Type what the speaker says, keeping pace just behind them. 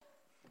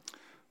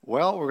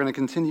Well, we're going to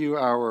continue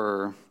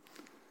our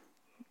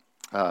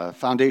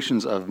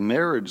Foundations of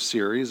Marriage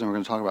series, and we're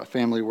going to talk about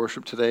family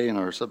worship today in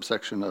our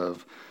subsection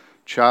of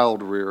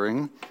child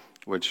rearing,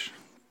 which,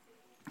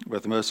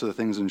 with most of the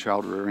things in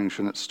child rearing,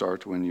 shouldn't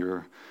start when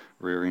you're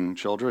rearing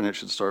children. It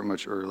should start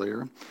much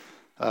earlier.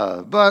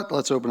 But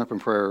let's open up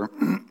in prayer,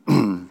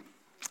 and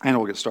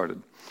we'll get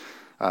started.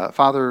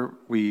 Father,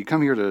 we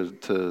come here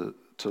to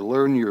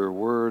learn your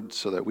word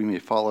so that we may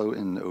follow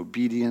in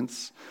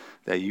obedience,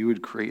 that you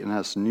would create in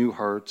us new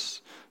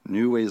hearts,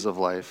 new ways of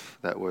life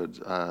that would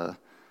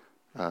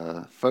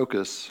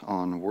focus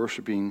on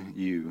worshiping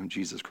you,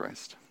 Jesus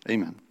Christ.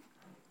 Amen.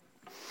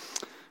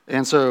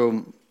 And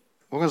so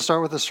we're going to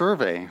start with a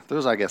survey.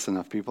 There's, I guess,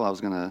 enough people. I was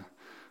going to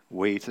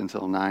wait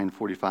until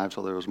 9:45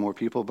 till there was more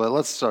people, but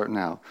let's start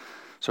now.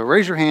 So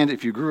raise your hand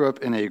if you grew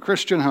up in a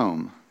Christian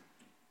home.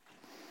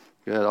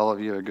 Good, all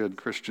of you are good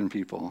Christian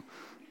people.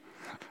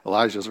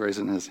 Elijah's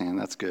raising his hand.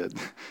 That's good.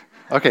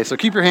 Okay, so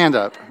keep your hand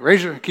up.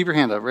 Keep your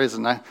hand up. Raise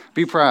it.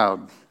 Be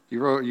proud.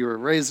 You were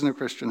raised in a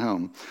Christian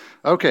home.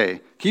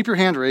 Okay, keep your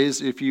hand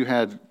raised if you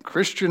had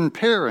Christian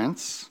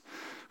parents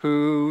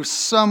who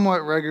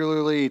somewhat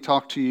regularly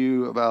talked to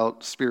you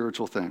about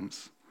spiritual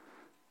things.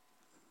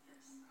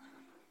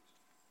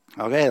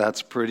 Okay,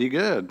 that's pretty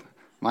good.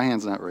 My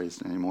hand's not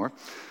raised anymore.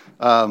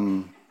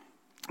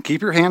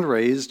 Keep your hand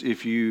raised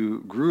if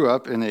you grew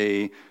up in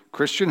a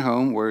Christian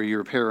home where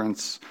your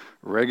parents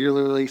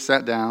regularly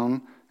sat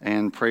down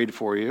and prayed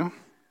for you.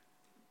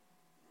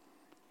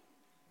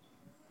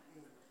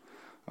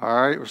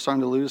 All right, we're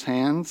starting to lose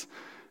hands.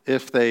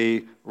 If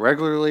they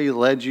regularly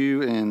led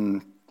you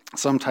in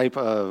some type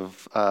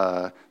of,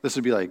 this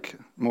would be like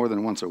more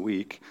than once a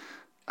week,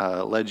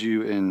 led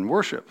you in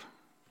worship.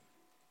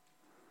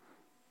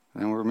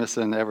 And we're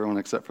missing everyone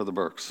except for the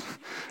Burks.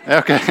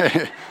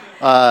 Okay.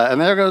 And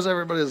there goes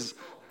everybody's.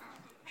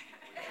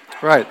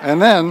 Right.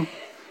 And then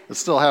it's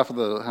still half of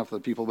the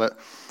people,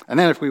 and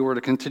then if we were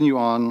to continue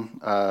on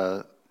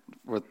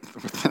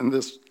within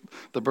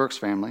the Burks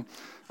family,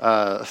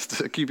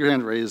 to keep your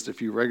hand raised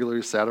if you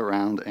regularly sat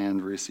around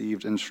and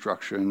received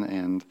instruction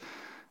and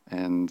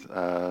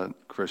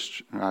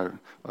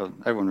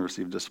everyone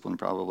received discipline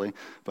probably,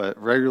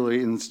 but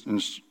regularly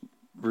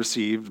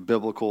received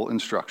biblical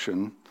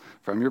instruction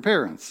from your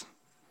parents.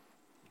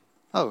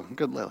 Oh,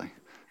 good, Lily.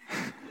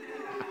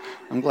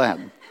 I'm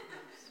glad.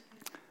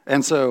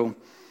 And so,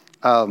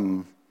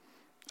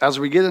 as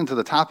we get into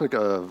the topic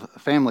of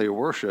family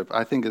worship,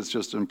 I think it's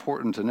just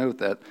important to note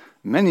that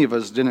many of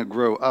us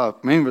grew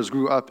up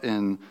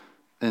in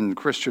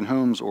Christian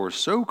homes or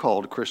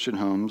so-called Christian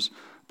homes,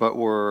 but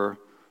were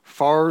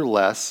far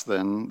less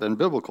than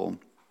biblical.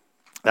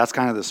 That's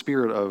kind of the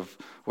spirit of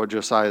what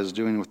Josiah is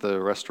doing with the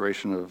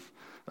restoration of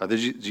the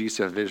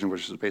GCF Vision,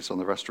 which is based on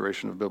the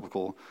restoration of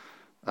biblical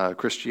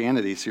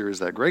Christianity series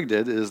that Greg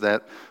did, is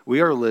that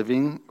we are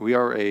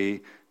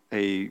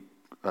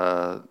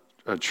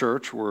a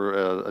church,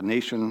 we're a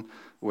nation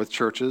with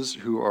churches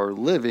who are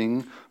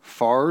living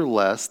far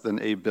less than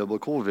a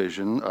biblical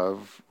vision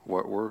of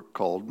what we're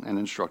called and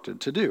instructed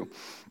to do.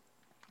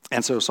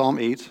 And so Psalm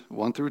 8,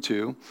 1 through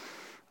 2,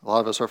 a lot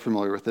of us are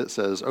familiar with it,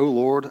 says, O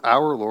Lord,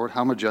 our Lord,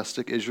 how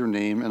majestic is your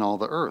name in all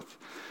the earth.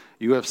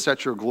 You have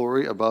set your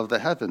glory above the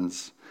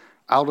heavens.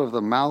 Out of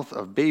the mouth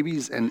of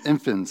babies and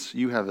infants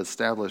you have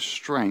established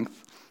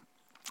strength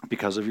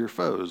because of your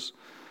foes,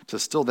 to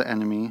still the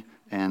enemy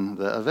and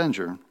the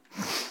avenger.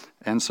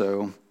 And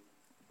so,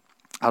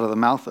 out of the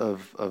mouth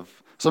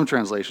of some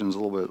translations, a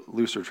little bit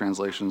looser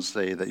translations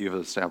say that you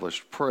have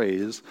established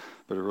praise,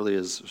 but it really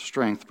is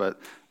strength. But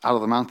out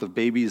of the mouth of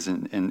babies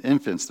and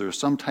infants, there's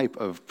some type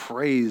of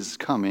praise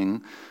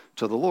coming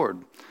to the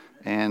Lord.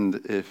 And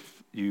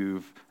if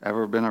you've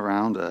ever been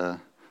around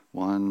a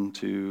 1,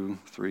 2,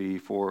 3,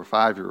 4,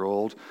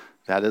 5-year-old,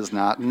 that is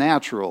not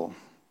natural.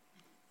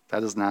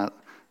 That is not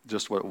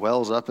just what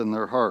wells up in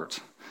their heart.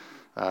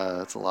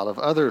 It's a lot of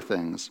other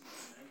things.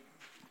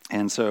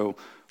 And so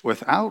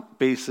without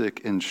basic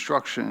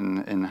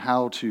instruction in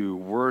how to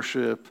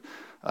worship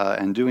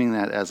and doing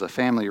that as a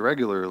family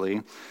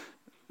regularly,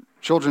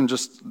 children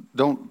just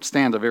don't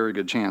stand a very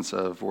good chance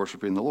of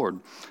worshiping the Lord.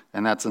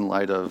 And that's in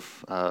light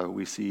of,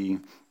 we see,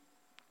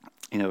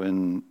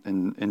 in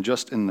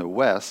just in the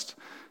West,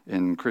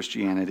 in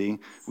Christianity,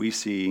 we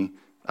see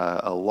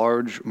a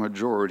large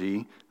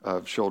majority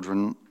of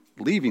children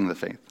leaving the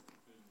faith.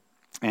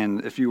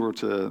 And if you were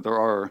to,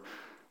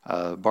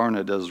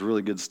 Barna does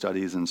really good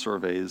studies and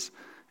surveys,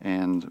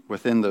 and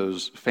within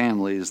those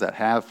families that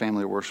have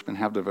family worship and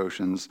have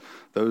devotions,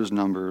 those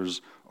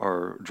numbers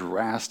are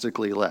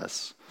drastically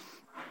less.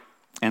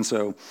 And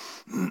so,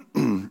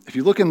 if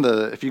you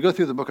go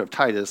through the book of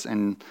Titus,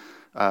 and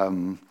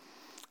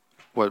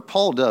what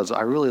Paul does,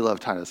 I really love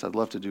Titus. I'd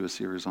love to do a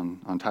series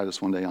on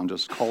Titus one day on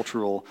just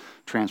cultural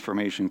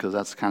transformation, because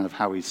that's kind of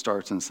how he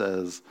starts and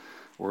says,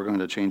 we're going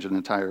to change an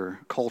entire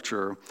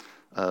culture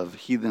of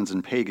heathens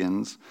and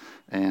pagans,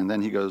 and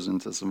then he goes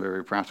into some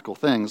very practical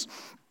things.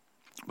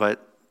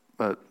 But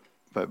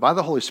But by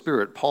the Holy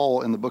Spirit,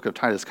 Paul in the book of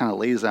Titus kind of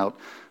lays out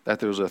that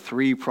there's a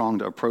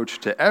three-pronged approach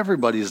to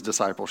everybody's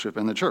discipleship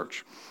in the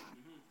church.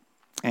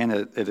 And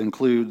it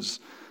includes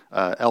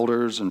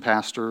elders and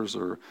pastors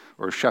or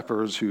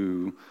shepherds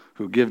who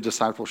give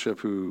discipleship,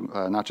 who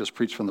not just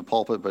preach from the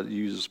pulpit, but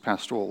use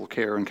pastoral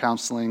care and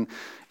counseling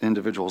in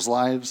individuals'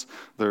 lives.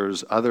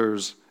 There's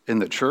others in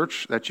the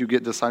church that you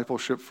get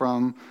discipleship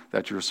from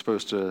that you're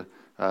supposed to,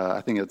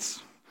 I think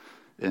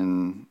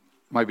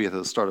might be at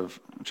the start of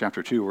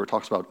chapter 2, where it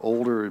talks about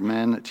older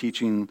men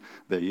teaching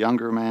the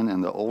younger men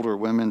and the older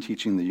women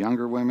teaching the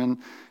younger women.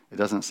 It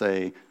doesn't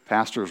say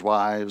pastors'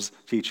 wives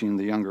teaching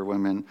the younger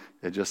women.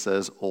 It just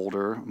says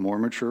older, more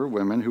mature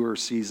women who are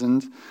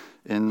seasoned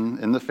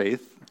in the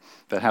faith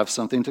that have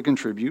something to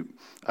contribute.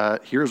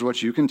 Here's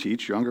what you can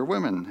teach younger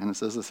women. And it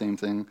says the same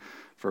thing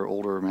for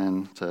older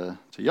men to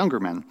younger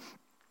men.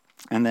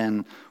 And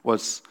then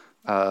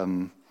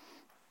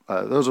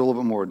those are a little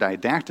bit more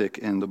didactic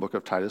in the book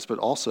of Titus, but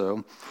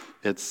also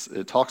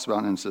it talks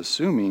about and it's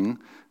assuming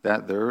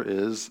that there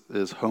is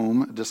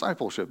home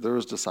discipleship. There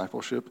is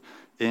discipleship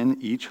in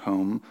each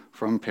home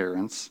from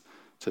parents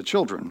to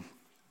children.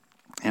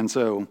 And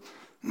so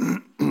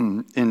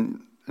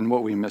in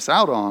what we miss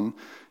out on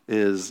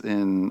is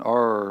in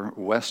our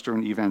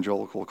Western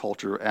evangelical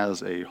culture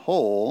as a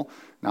whole,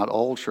 not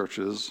all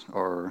churches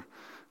are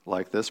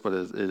like this, but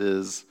it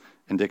is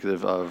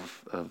indicative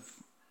of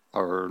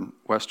our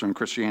Western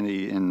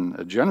Christianity in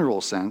a general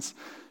sense,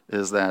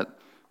 is that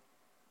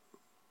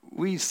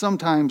we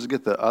sometimes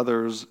get the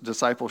others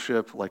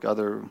discipleship, like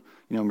other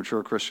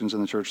mature Christians in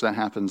the church. That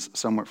happens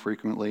somewhat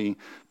frequently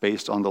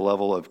based on the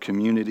level of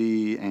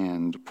community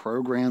and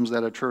programs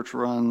that a church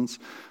runs,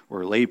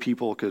 where lay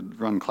people could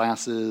run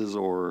classes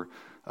or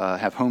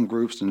have home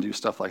groups and do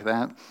stuff like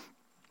that.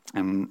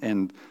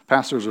 And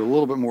pastors are a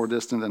little bit more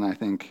distant than I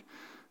think,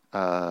 or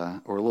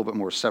a little bit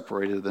more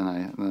separated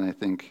than I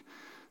think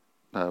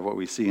what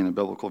we see in a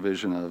biblical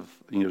vision of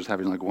just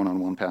having like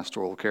one-on-one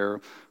pastoral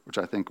care, which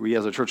I think we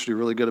as a church do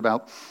really good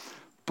about.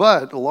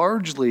 But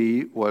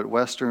largely what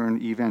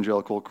Western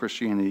evangelical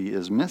Christianity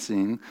is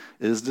missing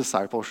is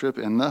discipleship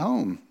in the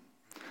home.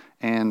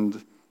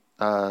 And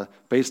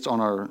based on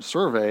our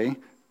survey,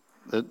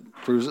 it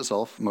proves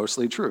itself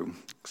mostly true,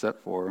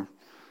 except for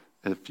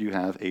if you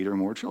have 8 or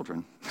more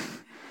children.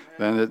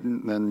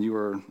 then you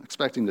were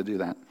expecting to do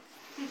that.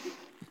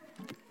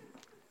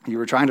 You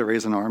were trying to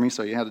raise an army,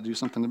 so you had to do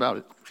something about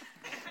it.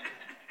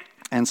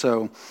 And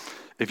so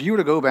if you were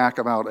to go back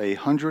about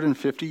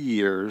 150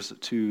 years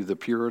to the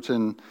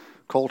Puritan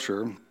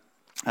culture,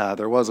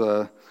 there was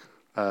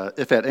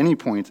if at any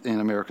point in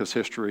America's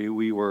history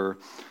we were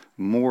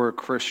more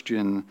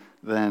Christian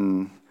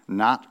than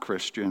not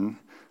Christian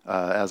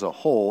as a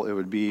whole, it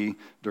would be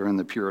during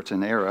the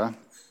Puritan era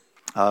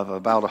of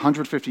about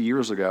 150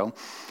 years ago.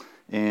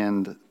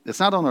 And it's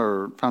not on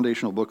our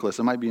foundational book list.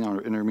 It might be on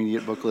our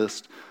intermediate book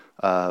list.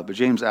 But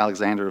James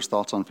Alexander's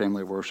Thoughts on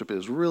Family Worship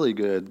is really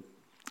good.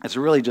 It's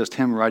really just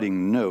him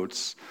writing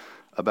notes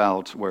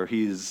about where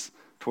he's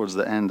towards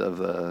the end of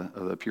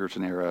the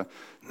Puritan era,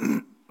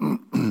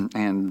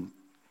 and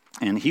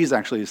he's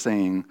actually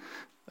saying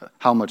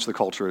how much the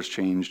culture has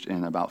changed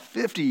in about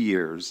 50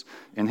 years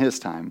in his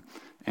time.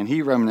 And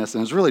he reminisces,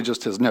 and it's really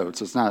just his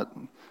notes. It's not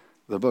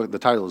the book. The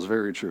title is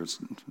very true. It's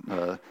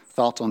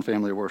Thoughts on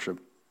Family Worship.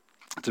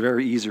 It's a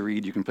very easy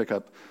read. You can pick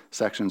up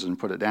sections and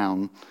put it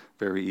down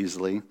very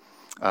easily.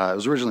 It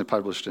was originally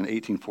published in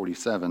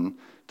 1847,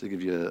 to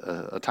give you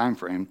a time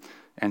frame.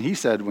 And he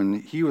said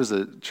when he was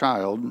a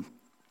child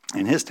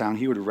in his town,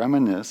 he would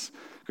reminisce,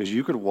 because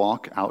you could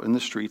walk out in the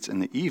streets in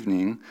the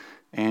evening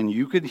and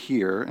you could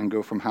hear and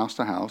go from house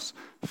to house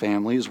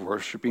families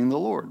worshiping the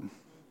Lord.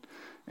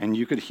 And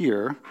you could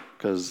hear,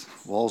 because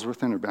walls were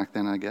thinner back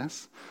then, I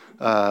guess,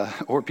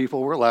 or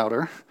people were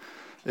louder,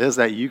 is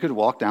that you could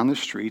walk down the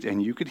street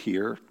and you could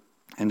hear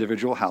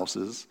individual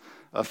houses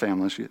of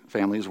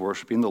families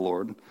worshiping the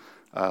Lord.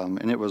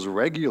 And it was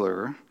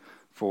regular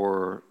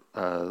for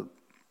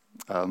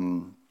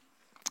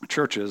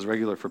churches,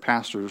 regular for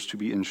pastors to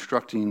be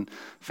instructing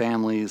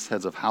families,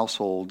 heads of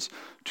households,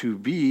 to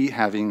be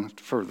having,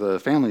 for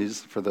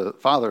the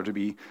father to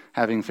be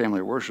having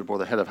family worship, or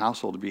the head of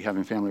household to be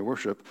having family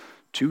worship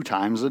 2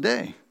 times a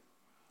day,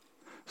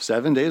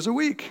 7 days a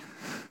week.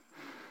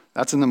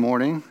 That's in the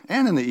morning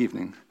and in the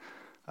evening.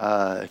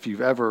 If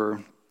you've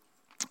ever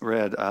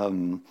read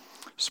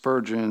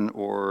Spurgeon,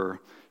 or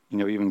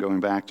even going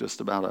back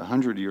just about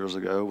 100 years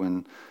ago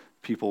when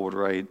people would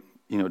write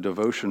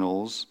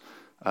devotionals.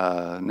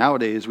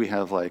 Nowadays we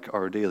have like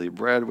Our Daily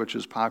Bread, which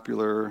is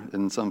popular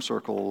in some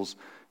circles,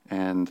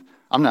 and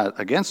I'm not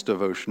against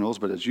devotionals,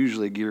 but it's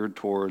usually geared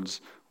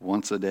towards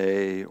once a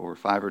day or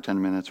 5 or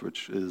 10 minutes,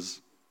 which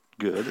is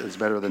good. It's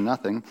better than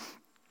nothing.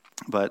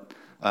 But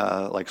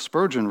like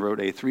Spurgeon wrote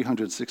a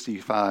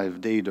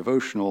 365-day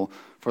devotional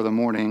for the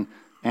morning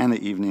and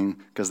the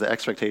evening, because the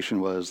expectation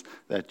was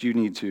that you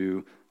need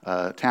to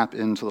tap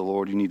into the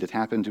Lord, you need to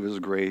tap into His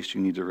grace,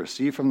 you need to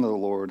receive from the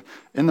Lord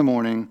in the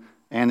morning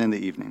and in the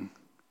evening.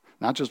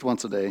 Not just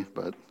once a day,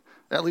 but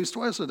at least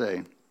twice a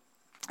day,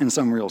 in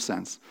some real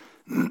sense.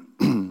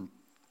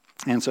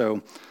 And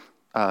so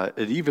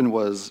it even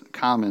was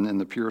common in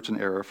the Puritan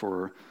era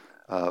for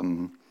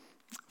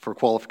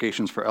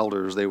qualifications for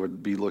elders, they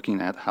would be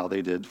looking at how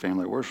they did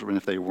family worship. And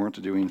if they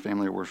weren't doing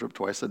family worship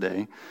twice a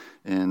day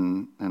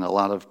in a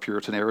lot of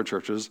Puritan era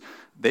churches,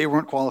 they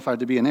weren't qualified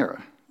to be an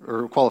era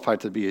or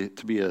qualified to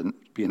be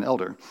an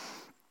elder.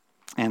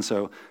 And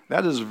so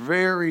that is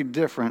very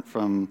different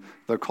from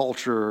the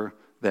culture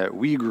that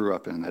we grew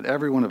up in, that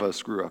every one of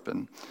us grew up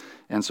in.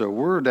 And so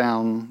we're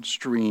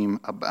downstream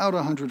about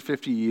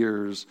 150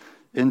 years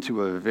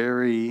into a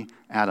very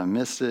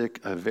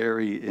atomistic, a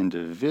very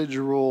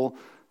individual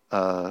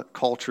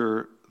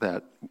culture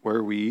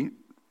where we,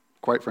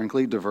 quite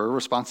frankly, defer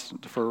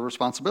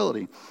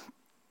responsibility.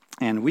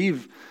 And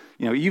we've,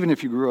 even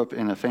if you grew up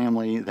in a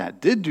family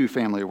that did do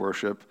family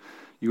worship,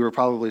 you were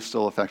probably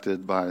still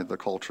affected by the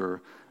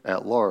culture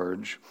at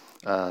large,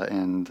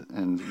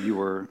 and you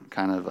were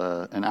kind of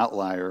an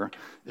outlier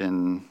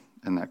in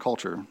that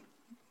culture,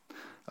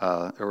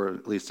 or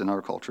at least in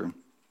our culture.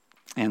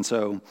 And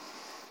so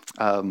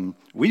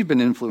we've been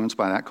influenced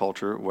by that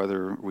culture,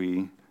 whether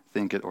we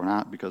think it or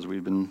not, because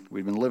we've been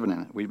living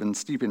in it. We've been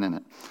steeping in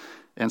it.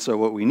 And so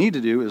what we need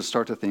to do is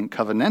start to think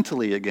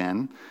covenantally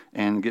again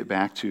and get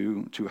back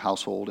to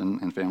household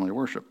and family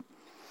worship.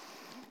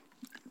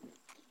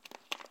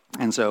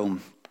 And so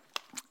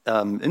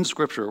in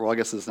Scripture, well, I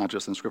guess it's not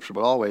just in Scripture,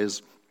 but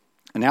always,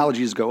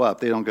 analogies go up,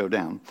 they don't go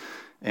down.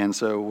 And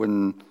so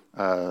when,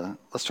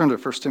 let's turn to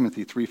 1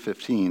 Timothy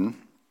 3:15.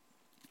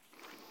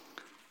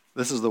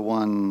 This is the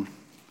one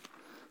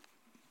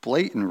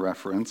blatant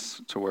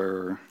reference to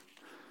where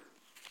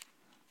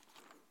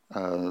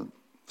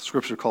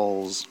Scripture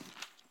calls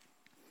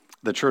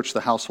the church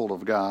the household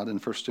of God. In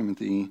 1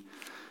 Timothy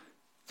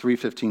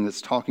 3:15,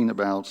 it's talking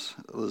about,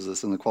 what is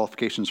this, in the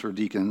qualifications for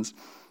deacons.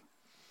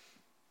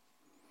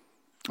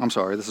 I'm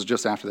sorry, this is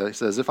just after that. It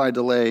says, if I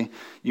delay,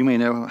 you may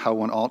know how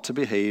one ought to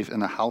behave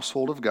in the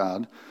household of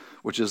God,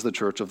 which is the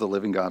church of the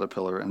living God, a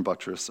pillar and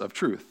buttress of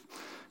truth.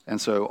 And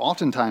so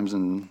oftentimes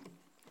in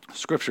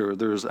Scripture,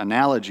 there's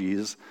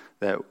analogies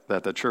that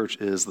the church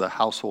is the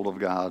household of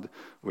God,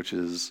 which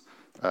is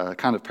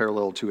kind of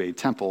parallel to a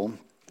temple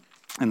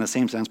in the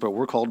same sense, but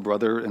we're called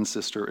brother and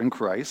sister in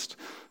Christ.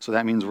 So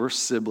that means we're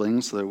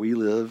siblings, so that we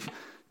live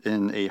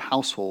in a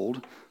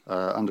household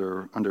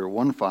under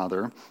one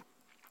Father.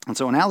 And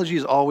so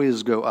analogies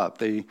always go up.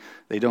 They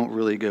don't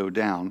really go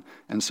down.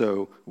 And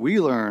so we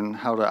learn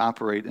how to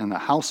operate in the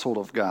household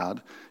of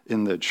God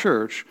in the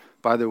church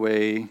by the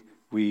way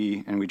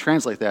we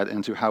translate that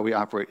into how we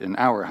operate in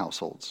our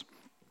households.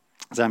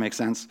 Does that make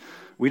sense?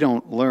 We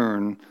don't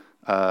learn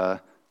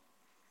outside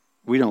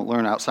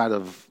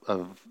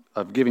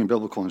of giving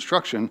biblical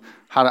instruction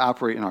how to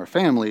operate in our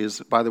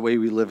families by the way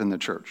we live in the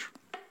church,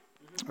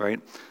 right?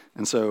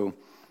 And so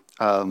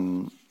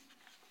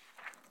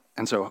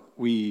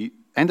we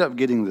end up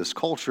getting this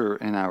culture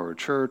in our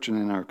church and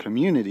in our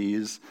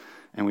communities,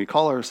 and we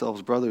call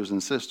ourselves brothers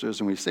and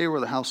sisters, and we say we're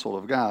the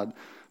household of God,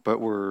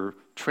 but we're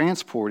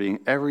transporting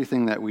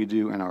everything that we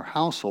do in our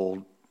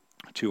household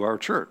to our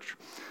church.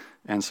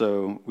 And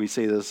so we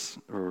say this,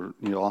 or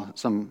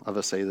some of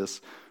us say this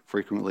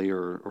frequently,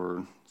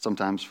 or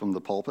sometimes from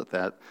the pulpit,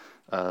 that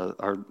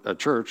a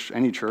church,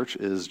 any church,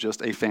 is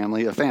just a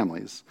family of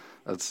families.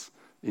 That's,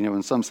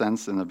 in some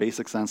sense, in a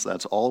basic sense,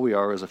 that's all we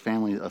are, is a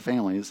family of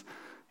families.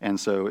 And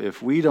so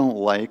if we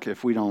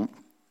don't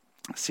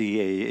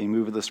see a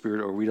move of the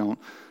Spirit, or or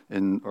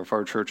if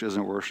our church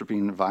isn't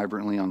worshiping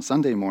vibrantly on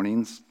Sunday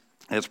mornings,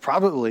 it's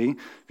probably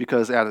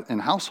because in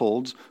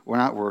households we're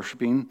not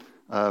worshiping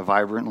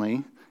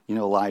vibrantly,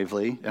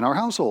 lively in our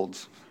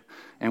households.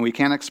 And we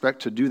can't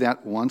expect to do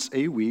that once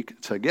a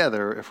week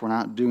together if we're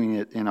not doing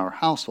it in our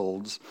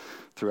households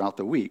throughout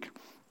the week.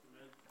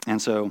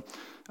 And so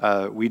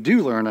we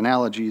do learn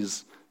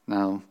analogies.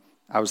 Now,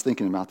 I was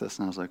thinking about this,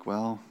 and I was like,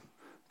 well,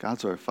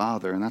 God's our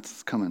Father, and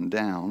that's coming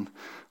down.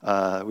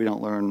 We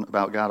don't learn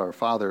about God our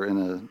Father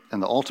in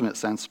the ultimate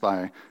sense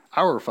by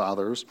our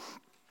fathers,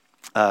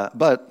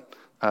 but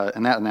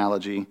in that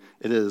analogy,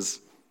 it is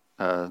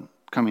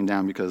coming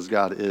down because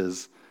God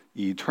is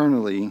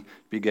eternally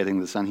begetting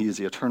the Son. He is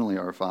eternally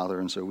our Father,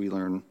 and so we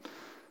learn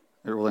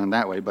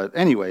that way. But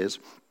anyways,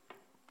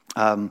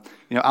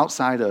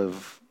 outside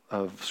of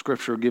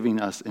Scripture giving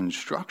us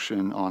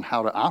instruction on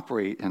how to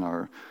operate in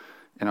our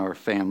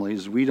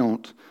families, we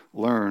don't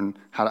learn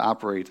how to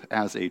operate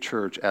as a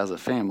church, as a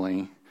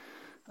family,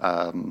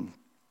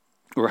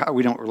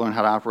 we don't learn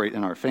how to operate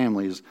in our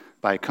families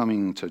by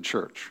coming to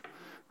church,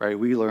 right?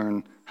 We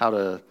learn how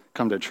to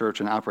come to church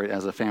and operate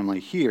as a family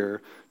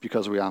here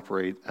because we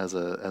operate as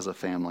a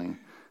family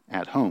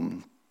at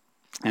home.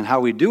 And how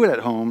we do it at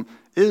home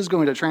is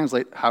going to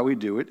translate how we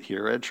do it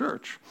here at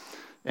church.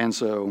 And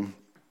so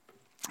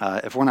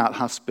if we're not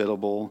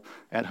hospitable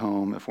at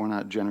home, if we're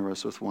not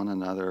generous with one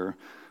another,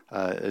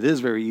 it is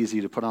very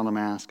easy to put on a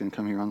mask and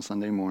come here on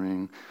Sunday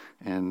morning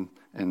and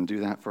do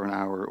that for an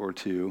hour or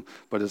two.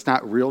 But it's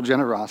not real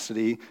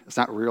generosity. It's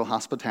not real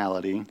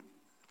hospitality.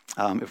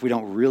 If we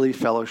don't really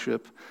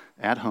fellowship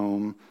at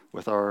home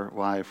with our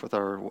wife, with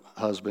our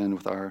husband,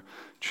 with our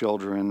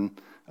children,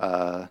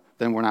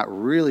 then we're not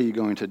really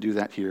going to do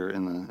that here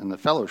in the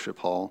fellowship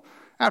hall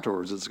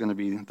afterwards. It's going to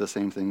be the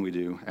same thing we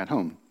do at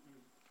home.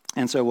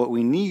 And so what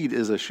we need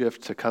is a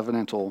shift to a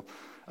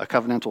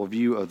covenantal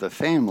view of the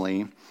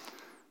family,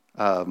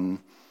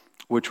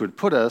 which would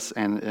put us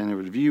and it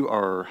would view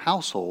our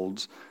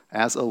households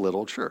as a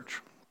little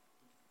church.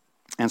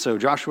 And so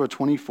Joshua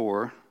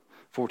 24,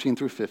 14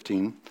 through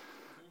 15,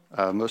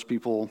 most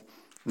people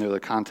know the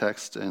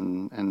context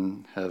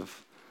and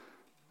have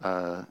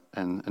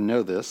and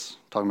know this,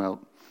 talking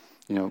about,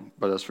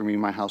 but as for me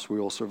and my house, we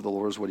will serve the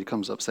Lord is what he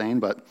comes up saying.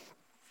 But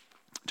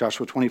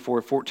Joshua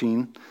 24,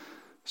 14,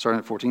 starting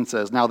at 14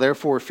 says, "Now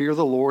therefore fear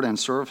the Lord and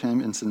serve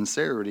him in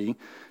sincerity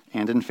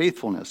and in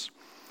faithfulness.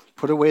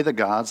 Put away the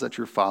gods that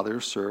your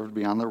fathers served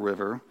beyond the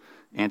river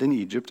and in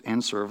Egypt,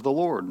 and serve the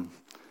Lord.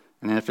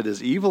 And if it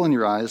is evil in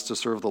your eyes to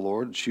serve the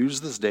Lord,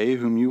 choose this day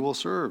whom you will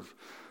serve,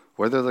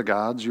 whether the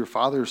gods your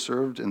fathers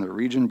served in the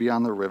region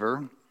beyond the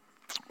river,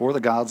 or the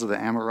gods of the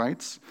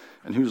Amorites,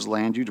 in whose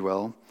land you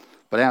dwell.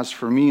 But as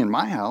for me and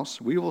my house,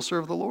 we will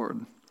serve the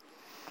Lord."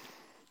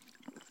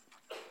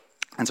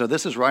 And so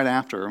this is right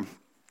after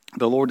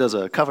the Lord does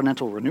a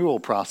covenantal renewal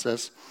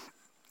process,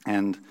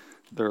 and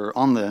they're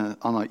on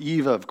the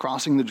eve of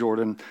crossing the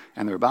Jordan,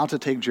 and they're about to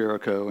take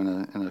Jericho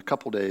in a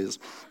couple days.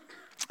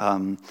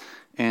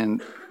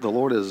 And the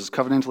Lord is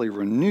covenantally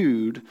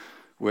renewed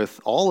with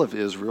all of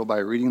Israel by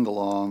reading the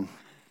law,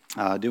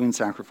 doing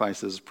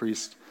sacrifices,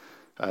 priests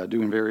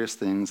doing various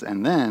things.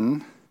 And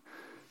then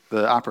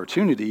the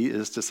opportunity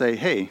is to say,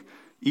 hey,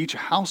 each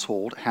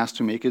household has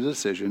to make a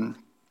decision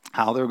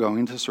how they're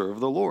going to serve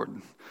the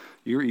Lord.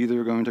 You're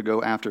either going to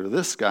go after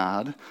this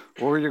God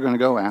or you're going to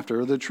go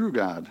after the true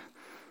God.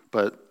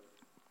 But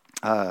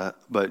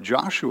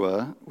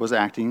Joshua was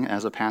acting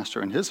as a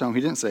pastor in his home.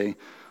 He didn't say,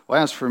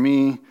 well, as for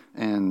me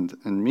and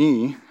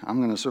me, I'm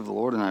going to serve the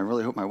Lord, and I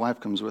really hope my wife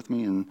comes with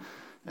me. And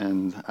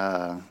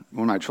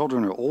when my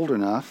children are old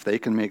enough, they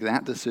can make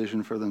that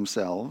decision for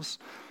themselves.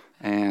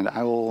 And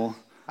I will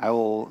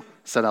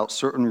set out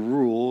certain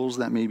rules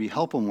that maybe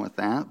help them with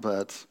that.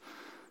 But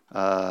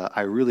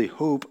I really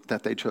hope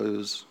that they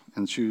choose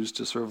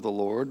to serve the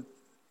Lord.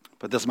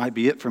 But this might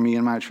be it for me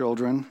and my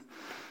children.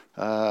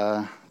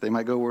 They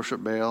might go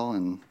worship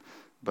Baal,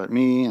 but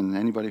me and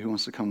anybody who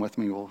wants to come with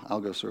me,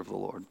 I'll go serve the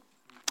Lord.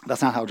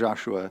 That's not how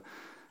Joshua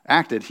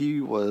acted.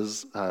 He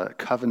was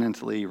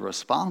covenantally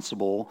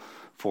responsible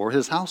for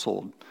his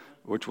household,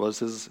 which was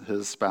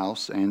his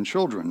spouse and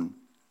children.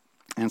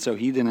 And so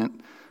he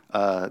didn't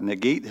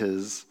negate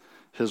his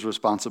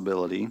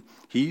responsibility.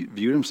 He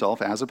viewed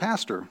himself as a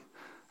pastor,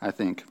 I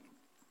think.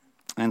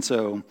 And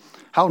so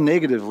how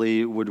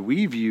negatively would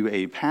we view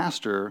a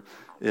pastor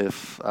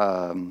if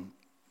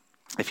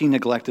he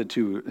neglected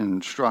to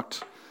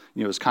instruct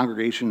his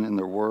congregation in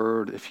their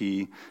word? If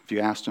you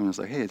asked him, it's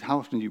like, hey, how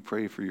often do you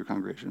pray for your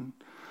congregation?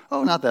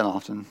 Oh, not that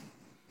often.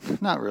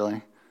 Not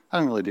really. I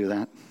don't really do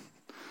that.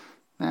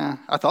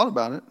 I thought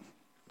about it.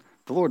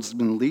 The Lord's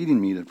been leading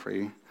me to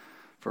pray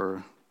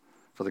for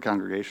the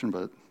congregation,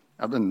 but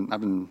I've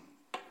been.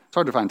 It's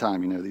hard to find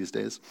time, these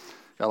days.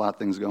 Got a lot of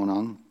things going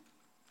on.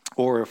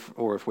 Or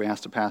if we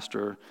asked a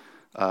pastor,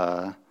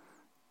 if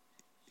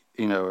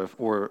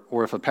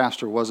a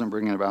pastor wasn't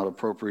bringing about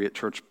appropriate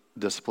church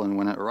discipline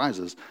when it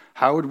arises,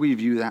 how would we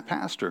view that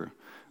pastor?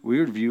 We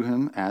would view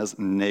him as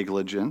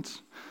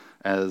negligent,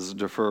 as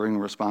deferring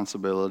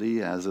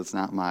responsibility, as it's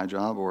not my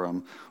job, or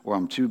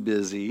I'm too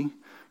busy,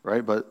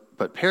 right?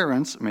 But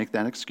parents make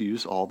that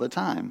excuse all the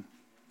time,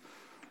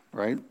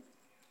 right?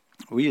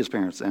 We as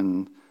parents,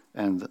 and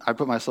I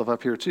put myself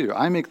up here too,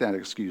 I make that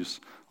excuse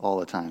all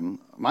the time.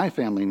 My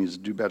family needs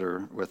to do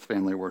better with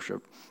family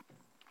worship.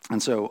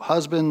 And so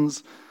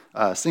husbands,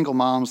 single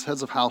moms,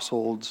 heads of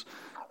households,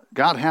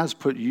 God has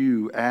put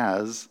you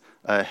as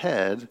a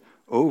head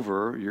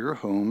over your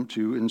home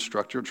to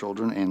instruct your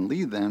children and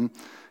lead them.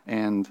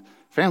 And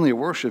family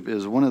worship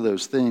is one of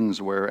those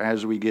things where,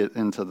 as we get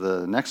into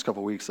the next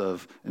couple weeks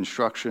of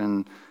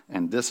instruction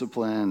and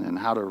discipline and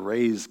how to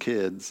raise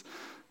kids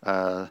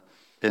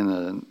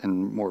in a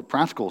more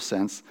practical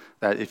sense,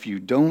 that if you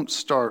don't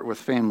start with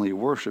family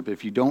worship,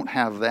 if you don't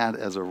have that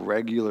as a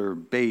regular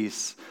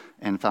base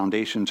and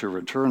foundation to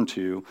return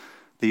to,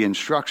 the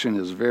instruction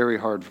is very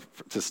hard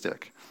to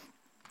stick.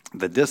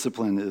 The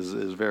discipline is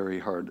very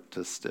hard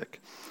to stick.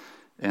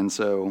 And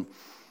so,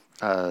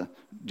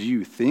 do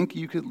you think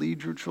you could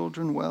lead your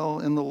children well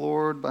in the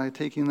Lord by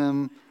taking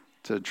them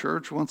to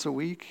church once a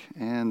week?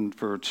 And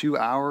for 2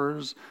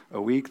 hours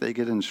a week, they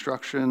get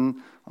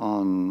instruction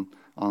on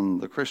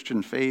the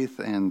Christian faith,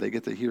 and they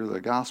get to hear the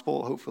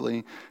gospel,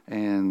 hopefully,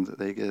 and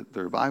they get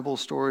their Bible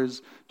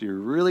stories. Do you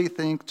really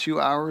think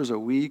 2 hours a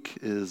week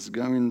is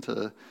going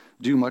to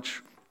do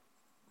much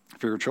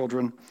for your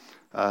children?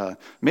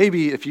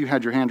 Maybe if you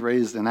had your hand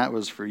raised and that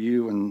was for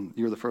you, and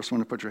you were the first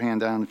one to put your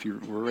hand down if you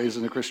were raised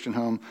in a Christian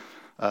home,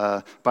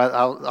 but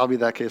I'll be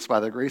that case by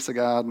the grace of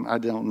God. I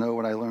don't know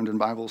what I learned in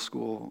Bible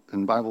school,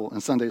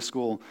 in Sunday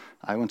school.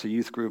 I went to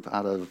youth group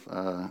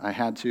I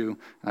had to,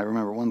 and I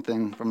remember one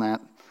thing from that,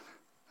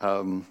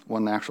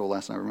 one actual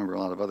lesson. I remember a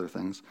lot of other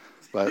things,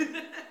 but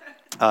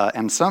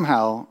And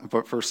somehow,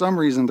 but for some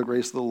reason, the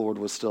grace of the Lord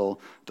was still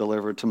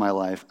delivered to my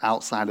life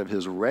outside of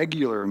his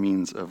regular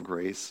means of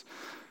grace.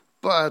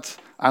 But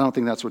I don't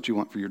think that's what you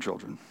want for your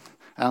children.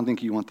 I don't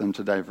think you want them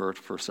to divert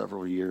for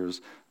several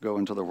years, go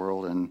into the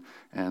world,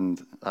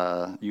 and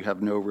you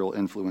have no real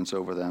influence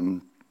over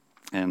them,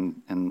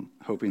 and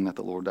hoping that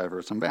the Lord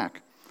diverts them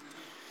back.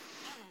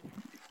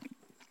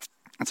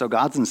 And so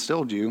God's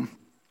instilled you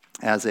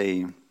as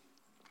a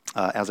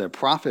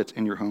prophet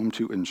in your home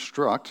to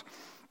instruct,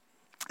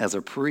 as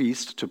a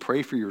priest to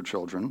pray for your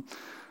children,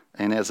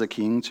 and as a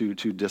king to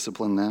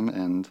discipline them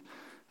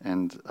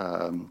and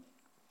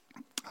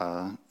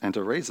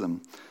to raise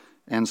them.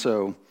 And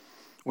so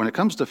when it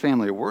comes to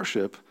family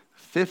worship,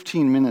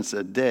 15 minutes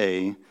a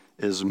day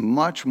is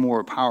much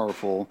more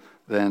powerful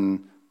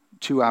than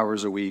 2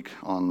 hours a week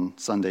on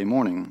Sunday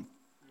morning.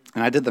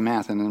 And I did the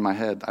math, and in my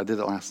head, I did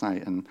it last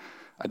night, and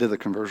I did the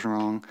conversion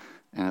wrong,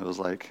 and it was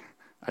like,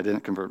 I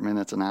didn't convert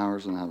minutes and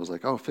hours, and I was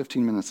like,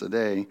 15 minutes a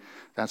day,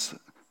 that's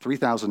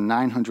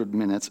 3,900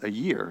 minutes a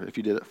year if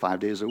you did it 5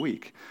 days a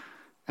week.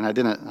 And I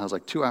was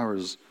like, 2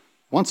 hours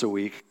once a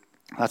week,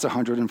 that's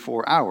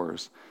 104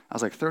 hours. I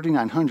was like,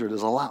 3,900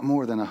 is a lot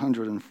more than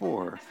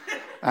 104.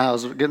 And I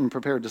was getting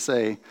prepared to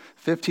say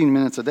 15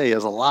 minutes a day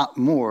is a lot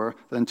more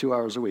than 2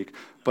 hours a week.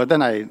 But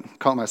then I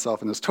caught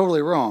myself, and it's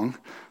totally wrong.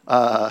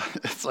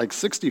 It's like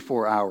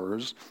 64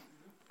 hours.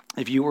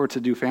 If you were to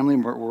do family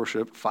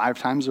worship 5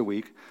 times a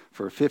week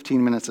for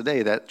 15 minutes a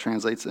day, that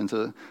translates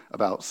into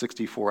about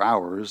 64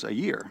 hours a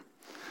year.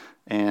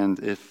 And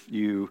if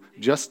you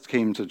just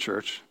came to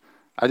church,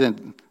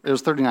 it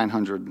was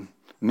 3,900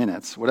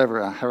 minutes,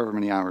 however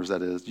many hours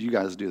that is. You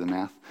guys do the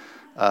math.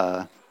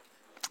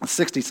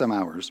 60-some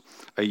hours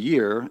a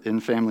year in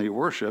family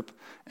worship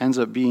ends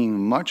up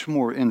being much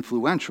more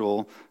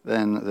influential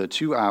than the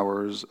 2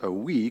 hours a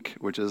week,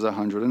 which is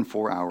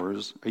 104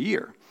 hours a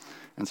year.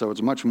 And so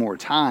it's much more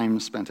time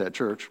spent at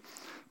church.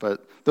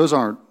 But those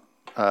aren't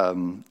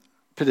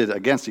pitted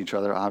against each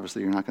other.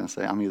 Obviously, you're not going to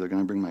say, I'm either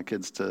going to bring my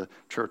kids to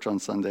church on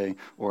Sunday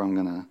or I'm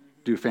going to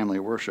do family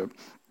worship.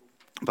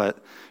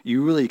 But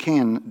you really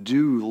can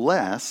do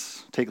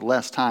less, take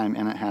less time,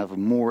 and have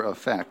more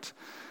effect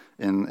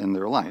in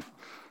their life.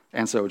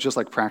 And so just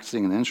like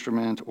practicing an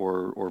instrument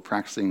or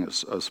practicing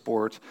a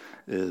sport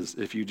is,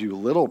 if you do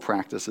little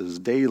practices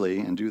daily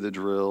and do the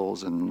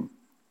drills and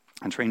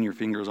train your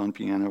fingers on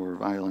piano or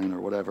violin or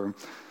whatever,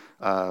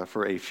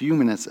 for a few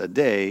minutes a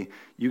day,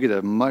 you get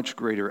a much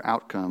greater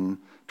outcome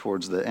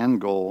towards the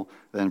end goal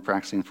than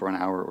practicing for an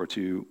hour or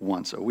two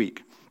once a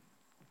week.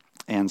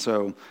 And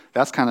so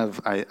that's kind of,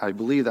 I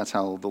believe that's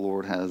how the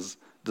Lord has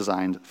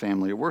designed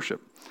family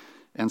worship.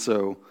 And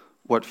so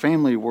what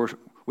family worship,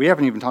 we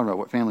haven't even talked about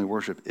what family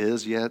worship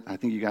is yet. I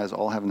think you guys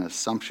all have an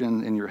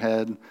assumption in your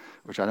head,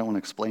 which I don't want to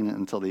explain it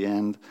until the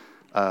end.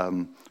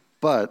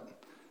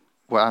 But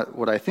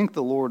what I think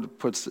the Lord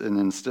puts and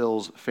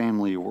instills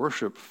family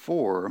worship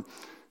for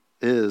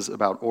is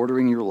about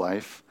ordering your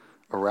life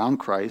around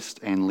Christ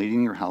and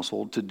leading your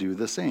household to do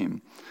the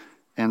same.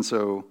 And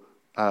so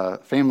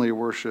family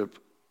worship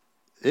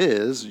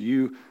is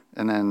you,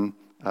 and then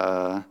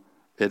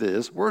it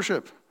is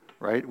worship,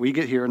 right? We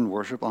get here and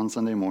worship on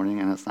Sunday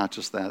morning, and it's not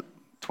just that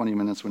 20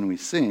 minutes when we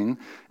sing,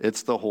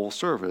 it's the whole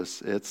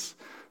service. It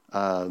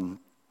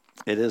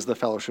is the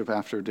fellowship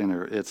after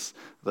dinner. It's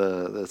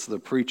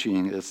the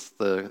preaching. It's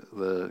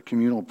the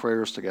communal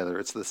prayers together.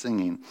 It's the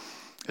singing.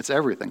 It's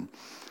everything.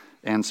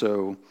 And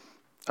so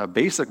a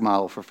basic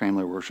model for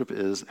family worship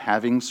is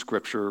having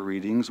scripture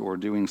readings or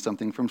doing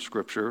something from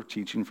scripture,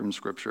 teaching from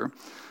scripture,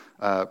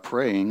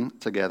 praying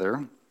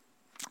together,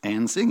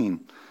 and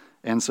singing.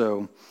 And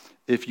so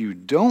if you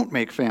don't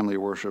make family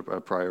worship a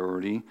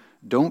priority,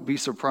 don't be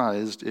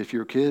surprised if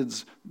your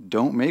kids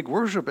don't make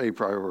worship a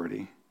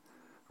priority,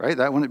 right?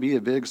 That wouldn't be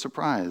a big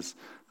surprise.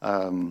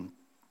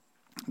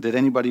 Did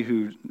anybody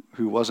who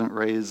wasn't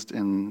raised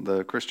in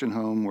the Christian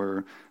home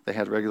where they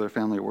had regular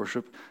family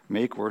worship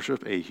make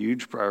worship a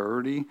huge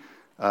priority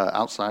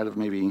outside of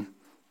maybe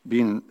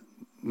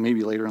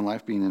later in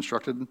life being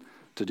instructed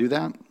to do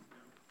that,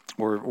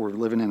 or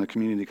living in a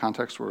community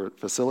context where it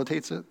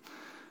facilitates it?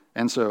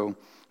 And so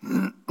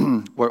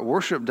what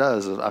worship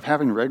does is, of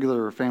having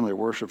regular family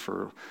worship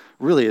for,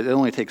 really it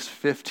only takes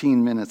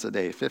 15 minutes a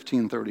day,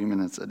 30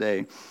 minutes a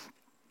day,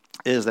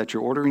 is that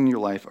you're ordering your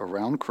life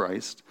around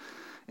Christ,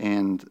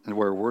 and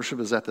where worship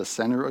is at the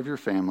center of your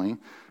family,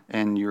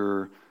 and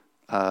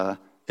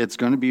it's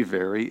going to be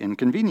very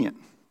inconvenient,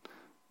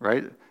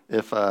 right?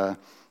 If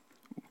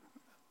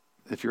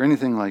you're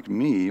anything like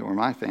me or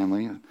my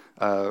family,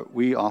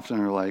 we often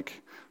are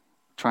like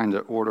trying to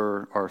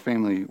order our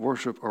family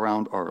worship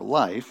around our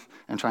life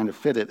and trying to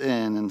fit it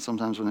in, and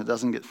sometimes when it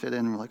doesn't get fit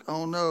in, we're like,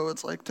 oh no,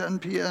 it's like 10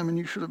 p.m. and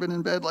you should have been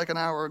in bed like an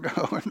hour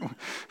ago,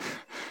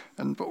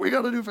 but we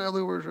got to do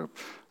family worship.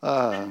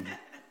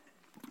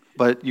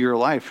 But your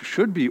life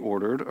should be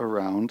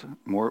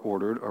more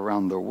ordered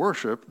around the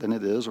worship than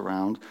it is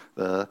around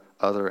the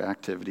other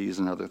activities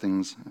and other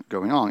things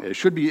going on. It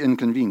should be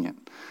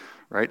inconvenient,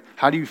 right?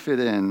 How do you fit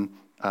in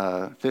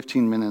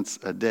 15 minutes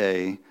a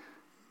day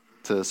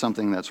to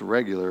something that's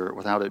regular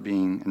without it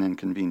being an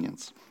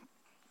inconvenience.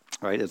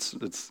 Right? It's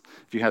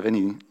if you have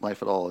any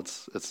life at all,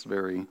 it's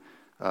very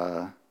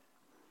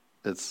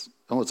it's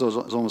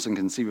almost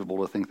inconceivable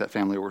to think that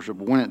family worship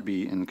wouldn't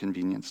be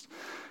inconvenienced.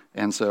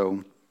 And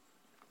so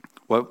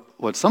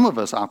what some of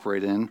us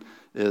operate in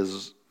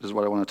is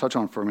what I want to touch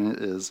on for a minute,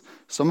 is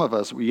some of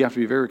us, we have to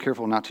be very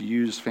careful not to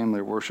use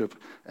family worship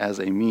as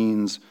a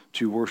means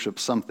to worship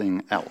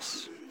something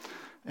else.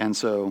 And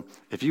so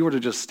if you were to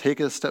just take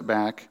a step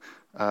back,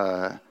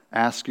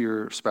 ask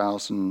your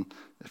spouse, and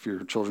if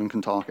your children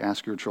can talk,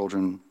 ask your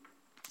children,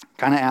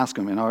 kind of ask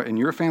them, in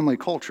your family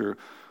culture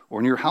or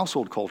in your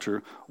household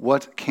culture,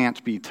 what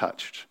can't be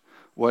touched?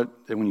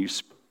 When you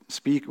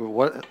speak,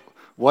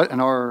 what in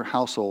our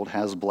household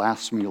has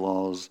blasphemy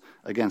laws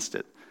against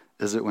it?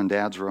 Is it when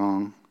dad's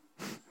wrong?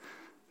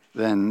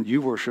 Then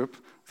you worship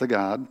the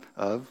God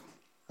of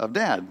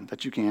dad,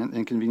 that you can't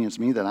inconvenience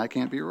me, that I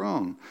can't be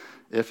wrong.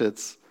 If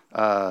it's,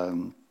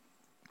 or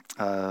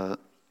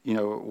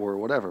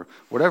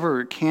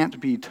whatever can't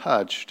be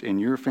touched in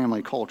your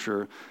family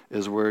culture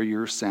is where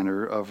your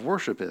center of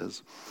worship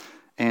is.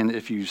 And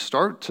if you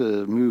start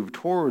to move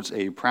towards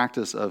a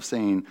practice of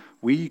saying,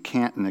 we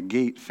can't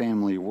negate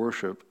family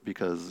worship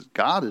because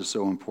God is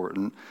so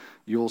important,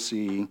 you'll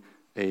see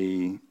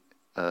a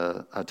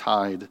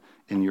tide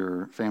in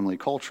your family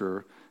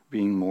culture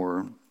being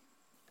more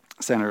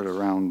centered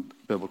around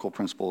biblical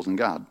principles and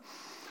God.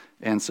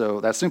 And so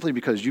that's simply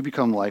because you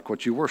become like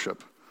what you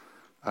worship.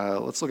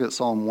 Let's look at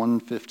Psalm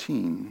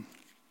 115.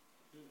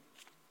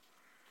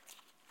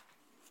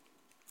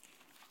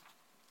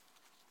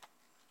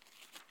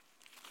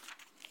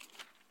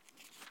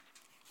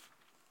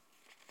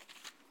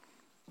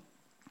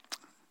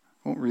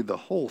 I won't read the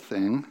whole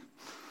thing,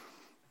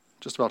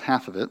 just about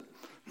half of it.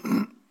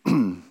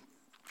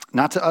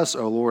 Not to us,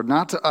 O Lord,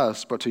 not to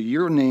us, but to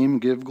your name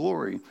give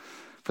glory,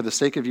 for the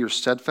sake of your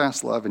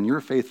steadfast love and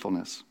your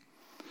faithfulness.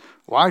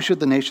 Why should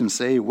the nations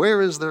say,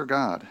 where is their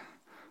God?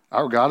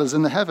 Our God is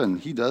in the heaven.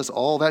 He does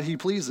all that he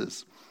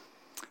pleases.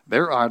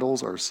 Their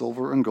idols are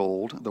silver and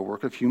gold, the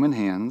work of human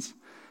hands.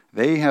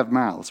 They have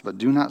mouths, but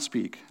do not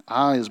speak,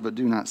 eyes, but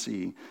do not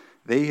see.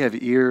 They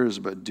have ears,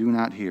 but do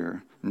not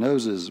hear,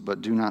 noses,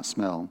 but do not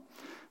smell.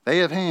 They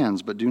have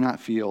hands, but do not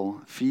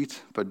feel,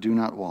 feet, but do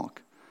not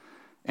walk.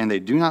 And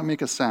they do not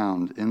make a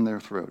sound in their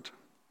throat.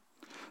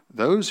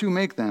 Those who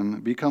make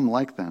them become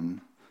like them,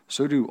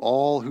 so do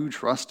all who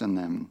trust in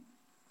them.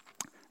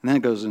 And then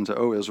it goes into,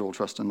 O Israel,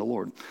 trust in the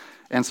Lord.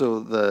 And so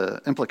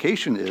the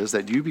implication is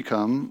that you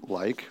become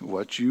like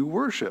what you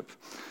worship.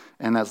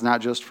 And that's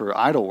not just for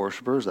idol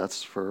worshipers,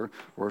 that's for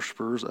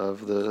worshipers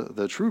of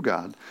the true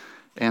God.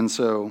 And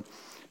so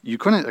you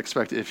couldn't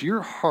expect, if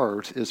your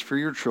heart is for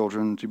your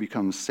children to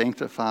become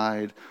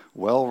sanctified,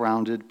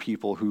 well-rounded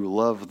people who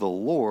love the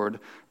Lord,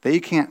 they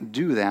can't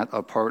do that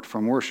apart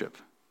from worship.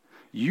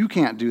 You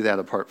can't do that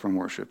apart from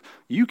worship.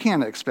 You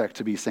can't expect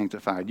to be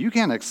sanctified. You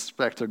can't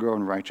expect to grow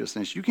in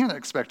righteousness. You can't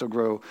expect to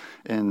grow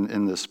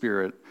in the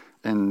Spirit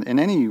in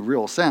any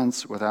real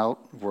sense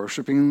without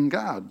worshiping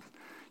God.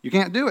 You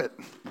can't do it.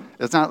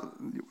 It's not,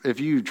 if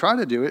you try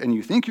to do it and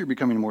you think you're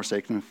becoming more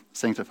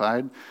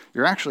sanctified,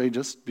 you're actually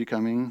just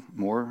becoming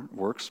more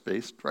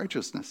works-based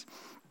righteousness.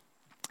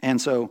 And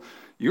so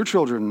your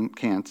children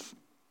can't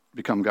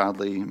become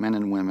godly men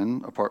and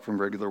women apart from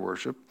regular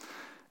worship.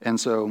 And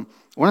so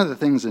one of the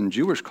things in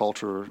Jewish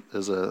culture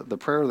is the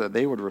prayer that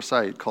they would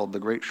recite called the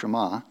Great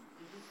Shema.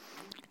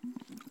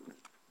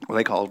 What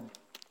they called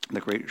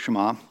the Great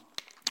Shema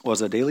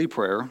was a daily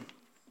prayer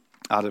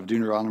out of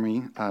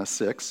Deuteronomy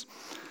 6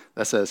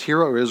 that says,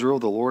 Hear, O Israel,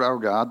 the Lord our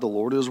God, the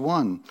Lord is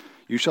one.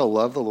 You shall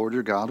love the Lord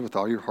your God with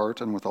all your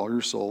heart and with all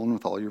your soul and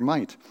with all your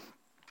might.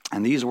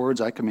 And these words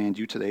I command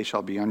you today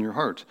shall be on your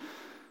heart.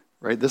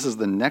 Right? This is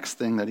the next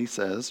thing that he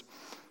says.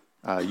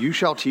 You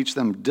shall teach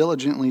them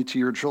diligently to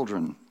your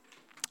children,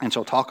 and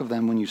shall talk of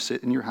them when you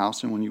sit in your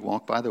house and when you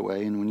walk by the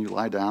way and when you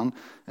lie down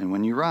and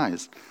when you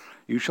rise.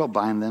 You shall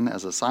bind them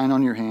as a sign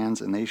on your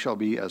hands, and they shall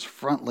be as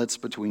frontlets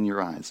between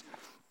your eyes.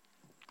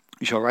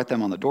 You shall write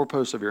them on the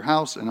doorposts of your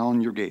house and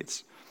on your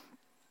gates.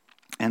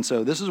 And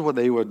so this is what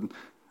they would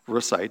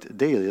recite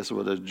daily. This is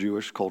what a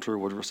Jewish culture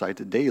would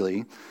recite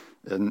daily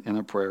in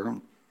a prayer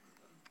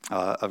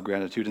of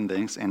gratitude and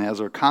thanks, and as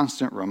a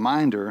constant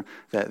reminder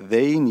that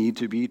they need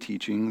to be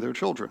teaching their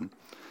children.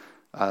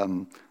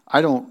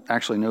 I don't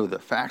actually know the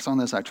facts on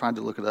this. I tried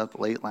to look it up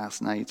late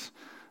last night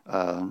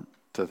to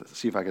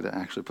see if I could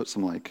actually put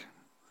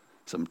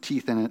some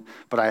teeth in it.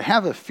 But I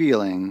have a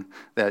feeling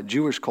that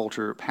Jewish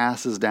culture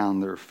passes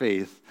down their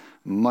faith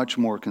much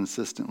more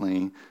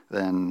consistently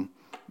than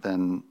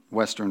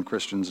Western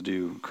Christians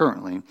do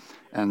currently.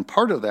 And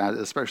part of that,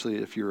 especially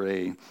if you're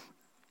a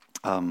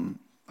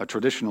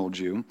traditional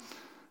Jew,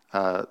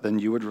 then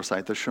you would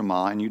recite the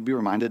Shema, and you'd be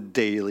reminded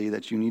daily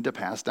that you need to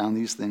pass down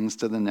these things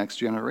to the next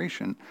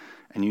generation.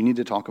 And you need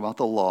to talk about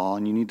the law,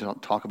 and you need to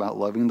talk about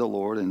loving the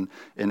Lord in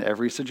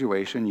every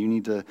situation.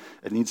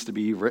 It needs to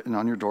be written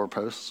on your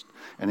doorposts,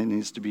 and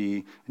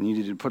you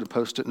need to put a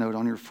Post-it note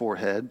on your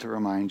forehead to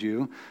remind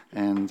you.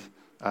 And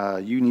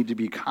you need to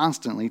be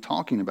constantly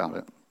talking about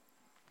it.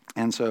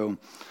 And so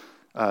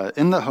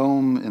in the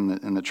home,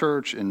 in the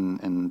church,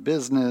 in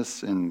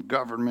business, in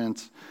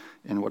government,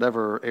 in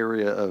whatever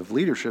area of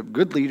leadership,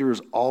 good leaders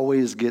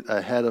always get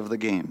ahead of the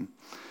game.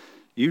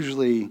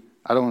 Usually,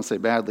 I don't want to say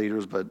bad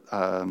leaders, but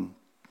I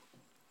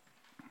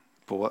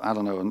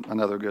don't know,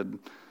 another good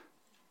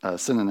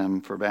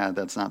synonym for bad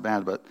that's not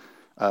bad, but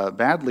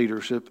bad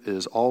leadership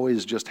is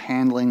always just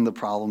handling the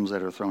problems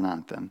that are thrown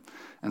at them.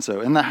 And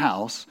so in the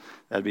house,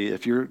 that'd be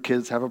if your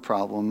kids have a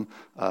problem,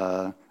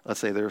 let's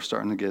say they're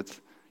starting to get,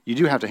 you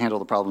do have to handle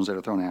the problems that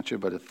are thrown at you,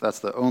 but if that's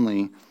the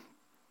only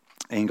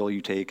angle you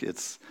take,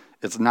 it's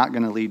not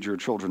going to lead your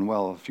children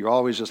well. If you're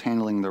always just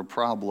handling their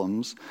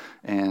problems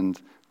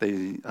and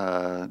they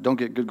don't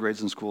get good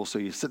grades in school, so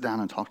you sit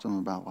down and talk to them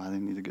about why they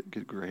need to get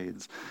good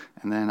grades.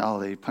 And then,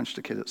 they punched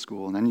a kid at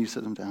school. And then you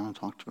sit them down and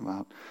talk to them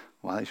about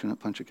why they shouldn't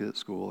punch a kid at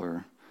school,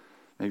 or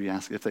maybe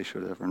ask if they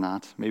should have or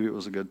not. Maybe it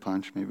was a good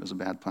punch. Maybe it was a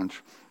bad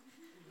punch.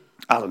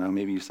 I don't know.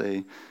 Maybe you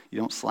say you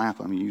don't slap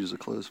them. You use a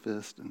closed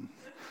fist.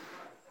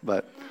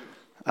 But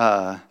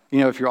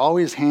if you're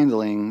always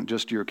handling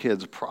just your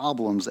kids'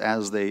 problems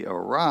as they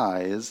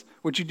arise,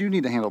 which you do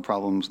need to handle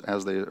problems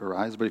as they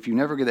arise, but if you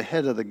never get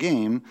ahead of the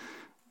game,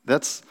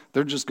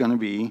 they're just going to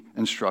be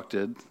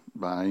instructed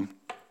by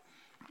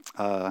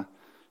kind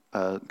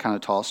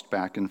of tossed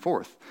back and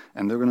forth.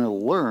 And they're going to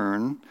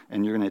learn,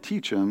 and you're going to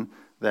teach them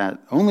that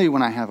only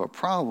when I have a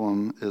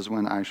problem is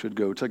when I should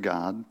go to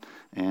God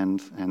and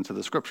to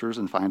the scriptures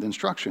and find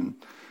instruction.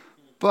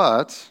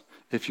 But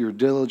if you're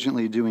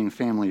diligently doing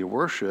family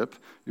worship,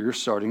 you're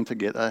starting to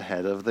get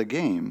ahead of the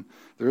game.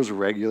 There's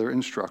regular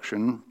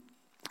instruction,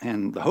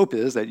 and the hope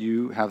is that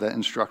you have that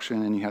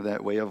instruction and you have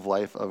that way of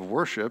life of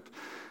worship,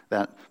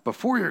 that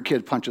before your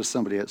kid punches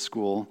somebody at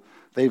school,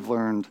 they've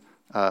learned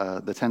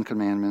the 10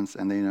 Commandments,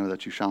 and they know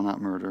that you shall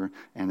not murder,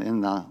 and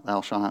in the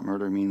thou shalt not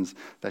murder means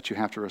that you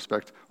have to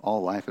respect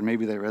all life. And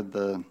maybe they went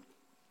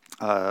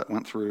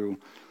through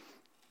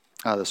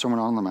the Sermon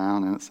on the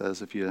Mount, and it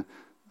says if you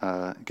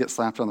get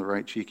slapped on the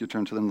right cheek, you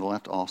turn to them the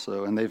left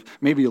also. And they've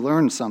maybe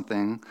learned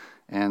something,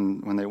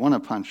 and when they want to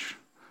punch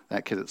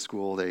that kid at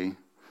school, they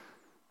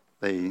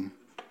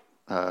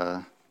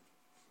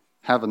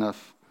have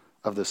enough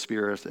of the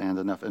Spirit and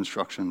enough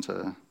instruction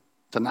to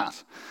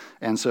not.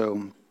 And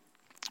so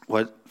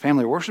what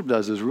family worship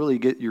does is really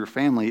get your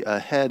family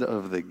ahead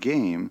of the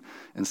game.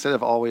 Instead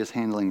of always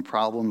handling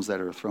problems that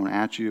are thrown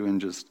at you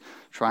and just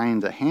trying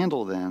to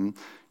handle them,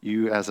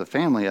 you as a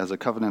family, as a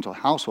covenantal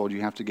household, you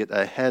have to get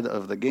ahead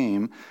of the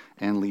game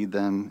and lead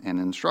them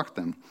and instruct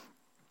them.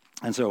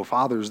 And so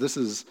fathers,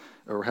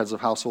 or heads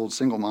of households,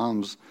 single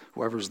moms,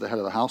 whoever's the head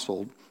of the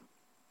household,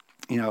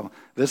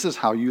 this is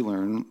how you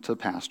learn to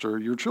pastor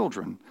your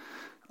children.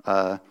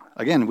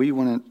 Again, we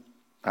wouldn't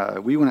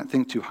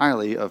think too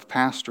highly of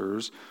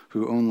pastors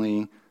who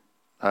only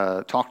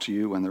talk to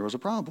you when there was a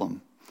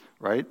problem,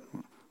 right?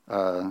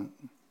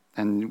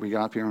 And we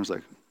got up here and was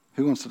like,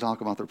 who wants to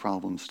talk about their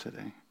problems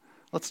today?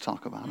 Let's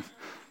talk about it,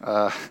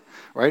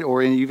 right?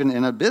 Or even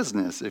in a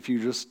business, if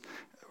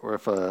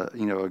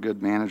a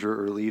good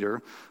manager or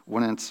leader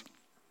wouldn't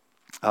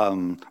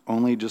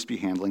only just be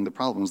handling the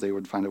problems, they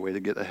would find a way to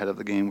get ahead of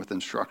the game with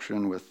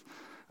instruction,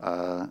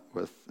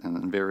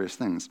 and various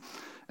things.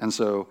 And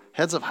so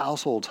heads of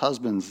households,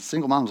 husbands,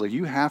 single moms,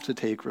 you have to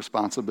take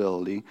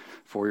responsibility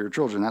for your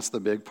children. That's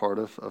the big part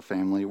of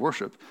family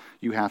worship.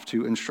 You have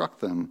to instruct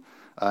them.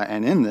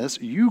 And in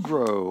this, you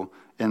grow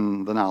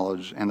in the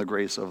knowledge and the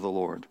grace of the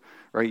Lord,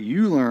 right?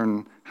 You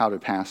learn how to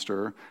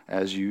pastor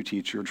as you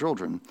teach your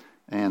children,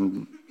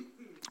 and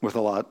with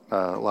a lot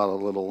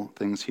of little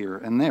things here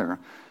and there.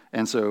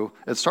 And so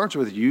it starts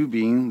with you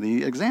being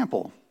the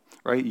example,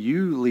 right?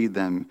 You lead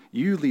them.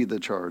 You lead the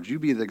charge. You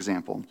be the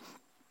example.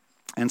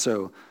 And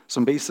so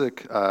some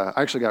basic, I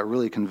actually got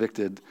really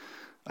convicted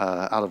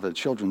out of a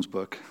children's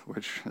book,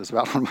 which is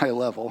about on my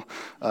level.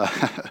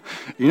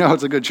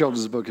 It's a good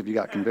children's book if you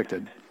got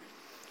convicted.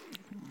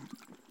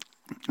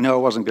 No,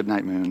 it wasn't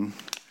Goodnight Moon.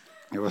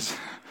 It was,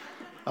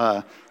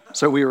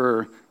 so we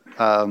had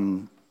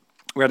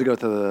to go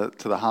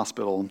to the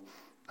hospital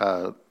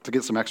to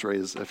get some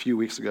x-rays a few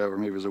weeks ago, or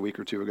maybe it was a week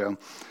or two ago.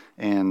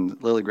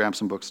 And Lily grabbed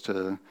some books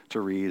to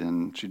read,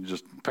 and she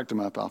just picked them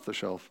up off the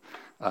shelf.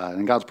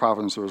 In God's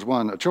providence, there was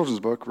a children's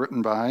book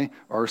written by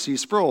R.C.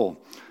 Sproul,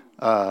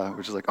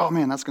 which is like, oh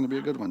man, that's going to be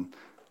a good one.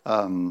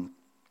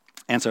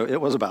 And so it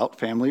was about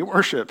family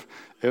worship.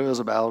 It was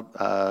about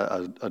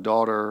a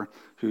daughter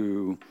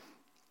who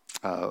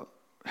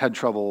had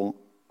trouble,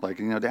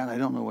 Dad, I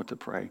don't know what to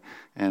pray.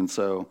 And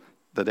so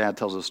the dad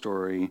tells a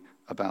story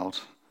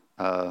about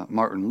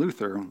Martin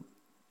Luther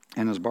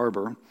and his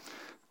barber,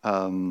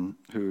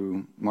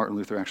 who Martin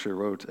Luther actually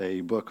wrote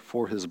a book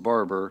for his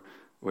barber,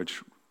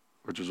 which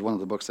was one of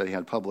the books that he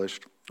had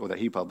published, or that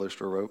he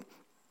published or wrote,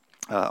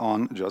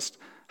 on just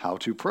how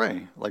to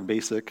pray,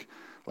 basic,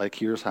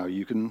 here's how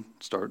you can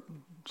start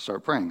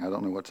praying. I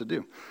don't know what to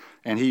do.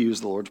 And he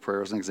used the Lord's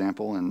Prayer as an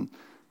example, and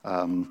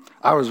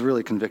I was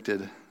really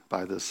convicted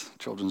by this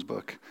children's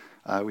book.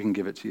 We can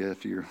give it to you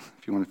if you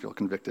want to feel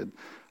convicted.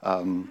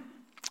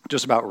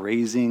 just about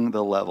raising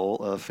the level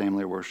of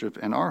family worship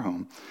in our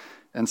home.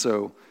 And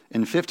so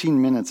in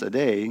 15 minutes a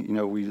day,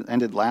 we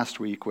ended last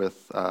week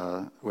with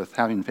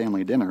having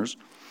family dinners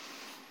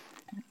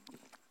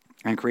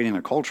and creating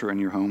a culture in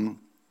your home.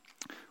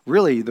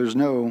 Really, there's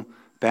no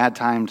bad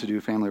time to do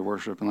family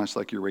worship unless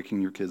you're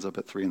waking your kids up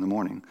at 3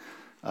 a.m.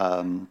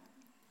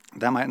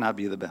 That might not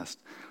be the best.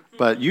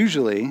 But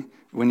usually,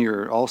 when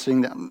you're all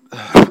sitting down,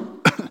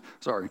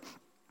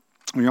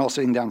 when you're all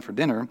sitting down for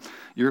dinner,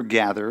 you're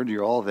gathered,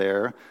 you're all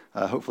there.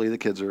 Hopefully the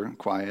kids are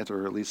quiet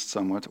or at least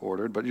somewhat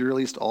ordered, but you're at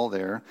least all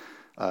there.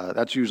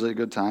 That's usually a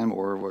good time,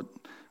 or what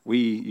we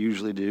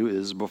usually do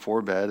is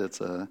before bed,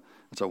 it's a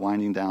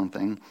winding down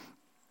thing.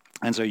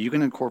 And so you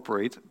can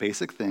incorporate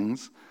basic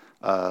things,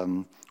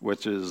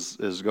 which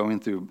is going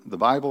through the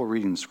Bible,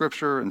 reading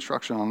Scripture,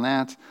 instruction on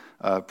that,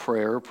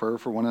 prayer for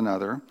one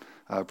another,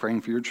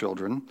 praying for your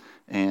children,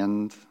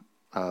 and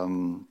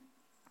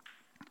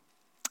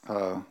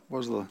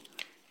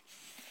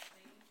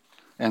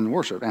and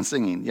worship and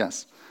singing,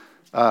 yes.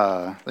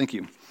 Thank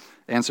you.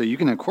 And so you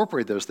can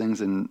incorporate those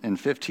things in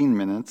 15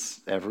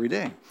 minutes every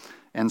day.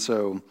 And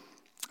so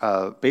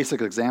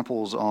basic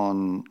examples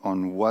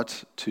on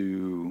what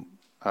you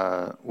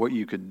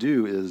could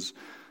do is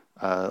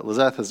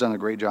Lizeth has done a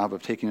great job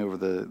of taking over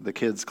the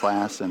kids'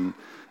 class and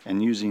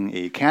using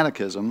a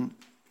catechism.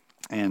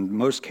 And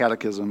most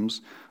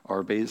catechisms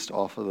are based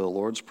off of the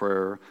Lord's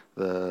Prayer,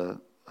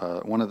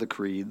 one of the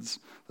creeds,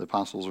 the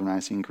Apostles' or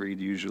Nicene Creed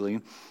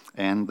usually,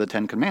 and the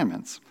Ten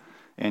Commandments.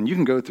 And you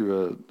can go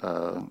through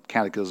a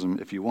catechism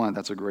if you want.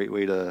 That's a great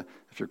way to,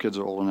 if your kids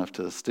are old enough,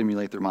 to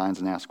stimulate their minds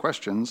and ask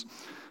questions.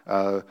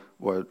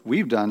 What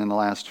we've done in the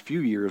last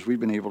few years, we've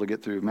been able to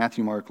get through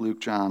Matthew, Mark, Luke,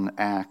 John,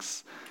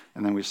 Acts,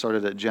 and then we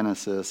started at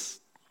Genesis,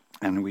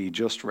 and we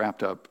just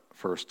wrapped up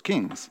 1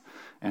 Kings.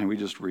 And we've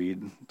just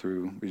been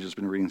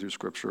reading through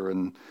Scripture,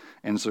 and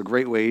it's a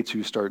great way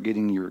to start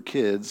getting your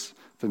kids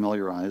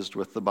familiarized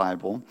with the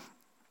Bible.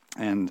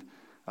 And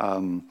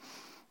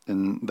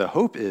the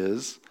hope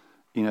is,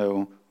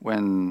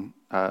 when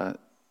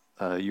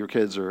your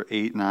kids are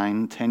 8,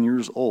 9, 10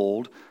 years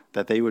old,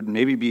 that they would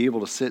maybe be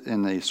able to sit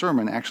in a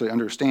sermon and actually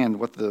understand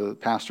what the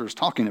pastor is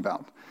talking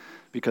about,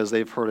 because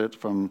they've heard it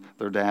from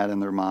their dad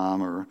and their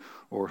mom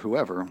or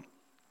whoever.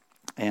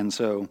 And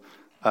so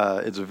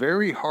it's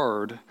very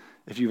hard.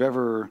 If you've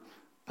ever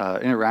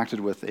interacted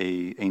with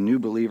a new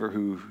believer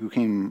who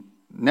came,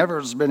 never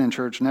has been in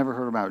church, never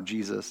heard about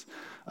Jesus,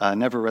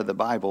 never read the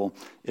Bible,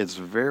 it's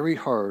very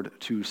hard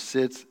to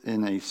sit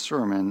in a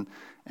sermon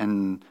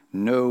and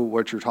know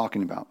what you're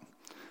talking about.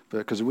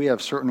 Because we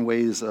have certain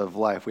ways of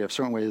life. We have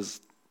certain ways,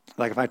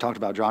 like if I talked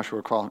about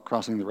Joshua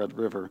crossing the Red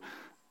River,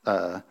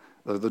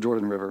 the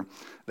Jordan River,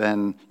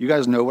 then you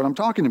guys know what I'm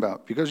talking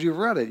about because you've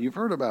read it, you've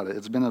heard about it.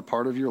 It's been a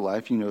part of your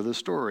life, you know the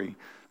story.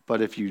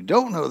 But if you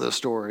don't know the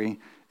story,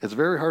 it's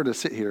very hard to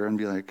sit here and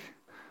be like,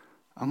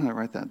 I'm going to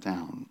write that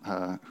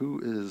down. Who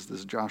is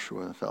this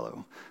Joshua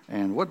fellow?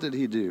 And what did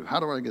he do? How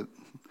do I get...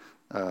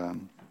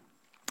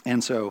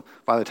 And so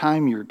by the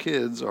time your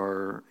kids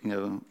are,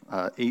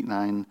 8,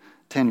 9,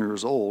 10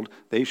 years old,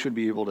 they should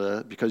be able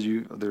to, because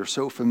they're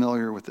so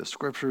familiar with the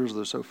Scriptures,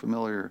 they're so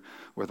familiar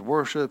with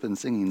worship and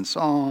singing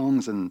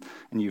songs, and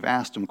you've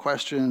asked them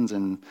questions,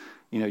 and,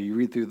 you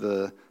read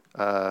through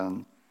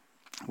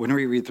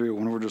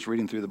when we're just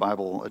reading through the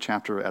Bible a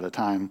chapter at a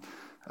time,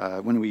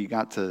 when we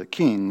got to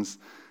Kings,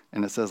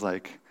 and it says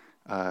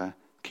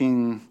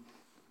King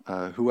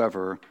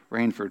whoever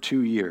reigned for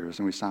 2 years,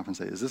 and we stop and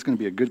say, is this going to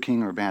be a good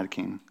king or a bad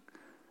king?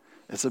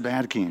 It's a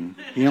bad king.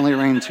 He only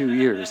reigned 2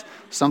 years.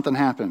 Something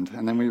happened,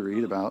 and then we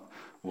read about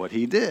what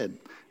he did.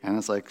 And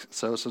it's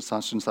so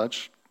such and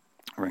such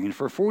reigned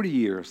for 40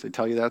 years. They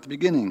tell you that at the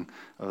beginning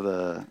of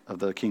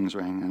the king's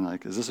reign.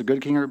 And is this a good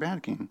king or a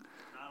bad king?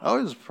 Oh,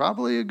 it was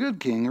probably a good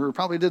king, or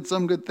probably did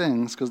some good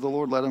things because the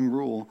Lord let him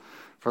rule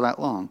for that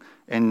long.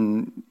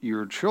 And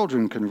your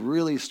children can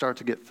really start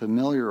to get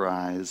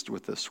familiarized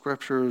with the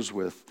Scriptures,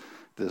 with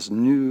this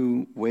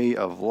new way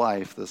of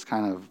life, this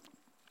kind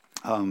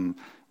of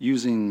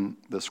using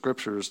the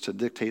Scriptures to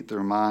dictate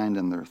their mind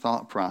and their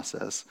thought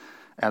process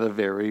at a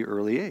very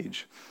early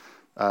age.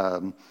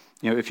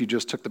 If you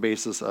just took the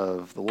basis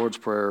of the Lord's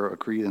Prayer, a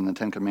creed, and the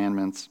Ten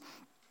Commandments,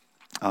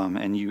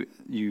 and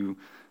you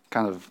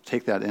kind of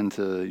take that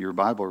into your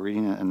Bible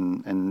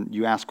reading and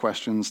you ask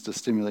questions to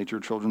stimulate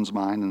your children's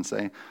mind and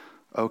say,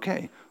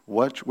 okay,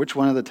 which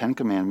one of the Ten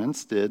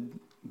Commandments did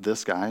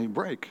this guy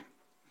break?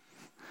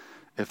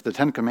 If the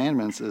Ten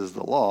Commandments is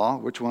the law,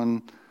 which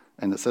one...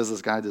 And it says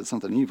this guy did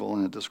something evil,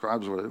 and it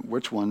describes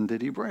which one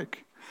did he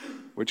break?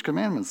 Which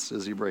commandments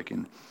is he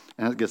breaking?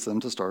 And it gets them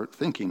to start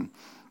thinking.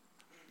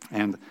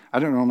 And I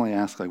don't normally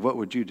ask, what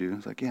would you do?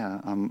 It's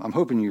I'm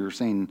hoping you're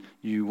saying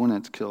you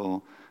wouldn't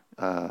kill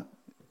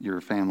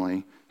your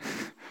family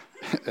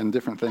and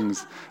different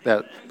things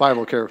that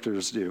Bible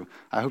characters do.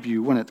 I hope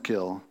you wouldn't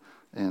kill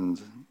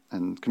and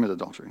commit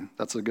adultery.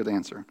 That's a good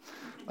answer.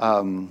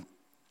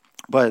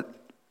 But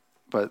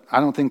But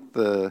I don't think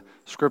the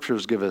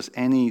scriptures give us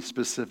any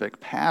specific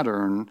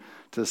pattern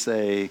to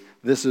say,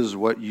 this is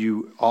what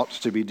you ought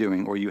to be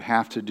doing, or you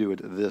have to do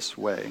it this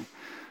way.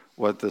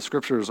 What the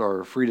scriptures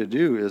are free to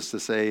do is to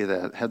say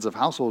that heads of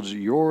households,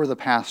 you're the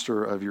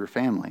pastor of your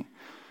family.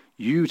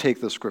 You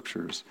take the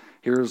scriptures.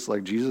 Here's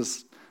like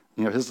Jesus,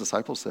 his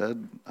disciples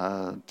said,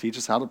 teach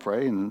us how to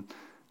pray. And,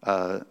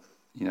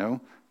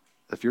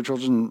 if your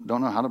children don't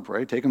know how to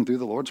pray, take them through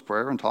the Lord's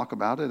Prayer and talk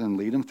about it and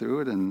lead them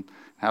through it and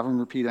have them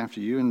repeat after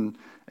you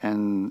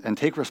and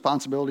take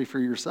responsibility for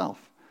yourself,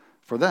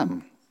 for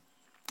them.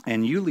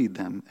 And you lead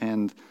them.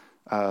 And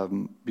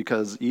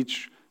because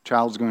each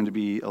child's going to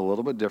be a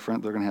little bit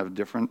different, they're going to have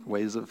different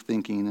ways of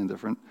thinking and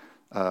different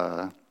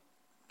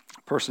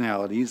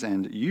personalities.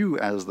 And you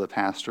as the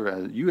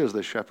pastor, you as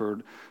the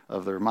shepherd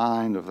of their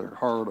mind, of their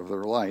heart, of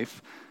their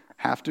life,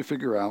 have to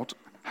figure out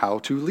how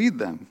to lead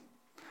them.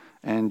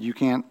 And you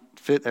can't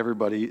fit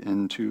everybody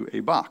into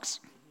a box.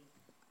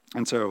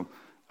 And so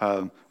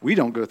we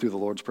don't go through the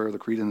Lord's Prayer, the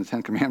Creed, and the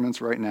Ten Commandments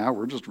right now.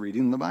 We're just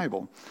reading the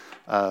Bible.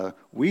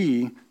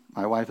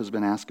 My wife has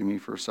been asking me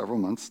for several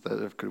months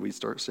that could we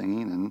start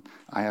singing, and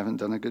I haven't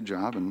done a good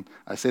job. And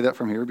I say that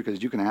from here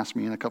because you can ask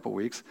me in a couple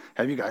weeks,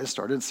 have you guys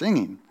started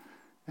singing?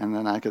 And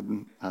then I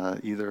could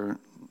either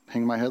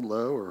hang my head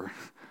low or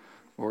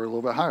a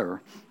little bit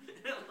higher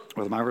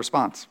with my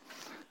response.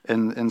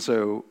 And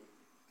so,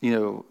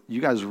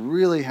 you guys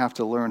really have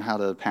to learn how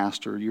to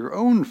pastor your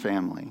own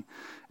family.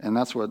 And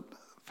that's what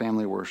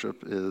family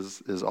worship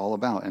is all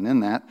about. And in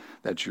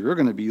that you're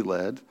going to be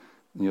led.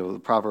 One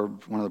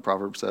of the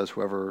proverbs says,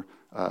 whoever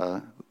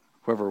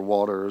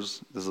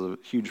waters, this is a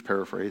huge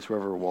paraphrase,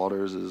 whoever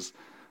waters is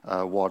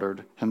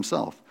watered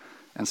himself.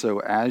 And so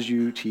as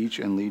you teach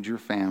and lead your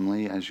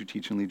family, as you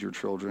teach and lead your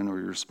children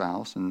or your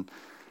spouse, and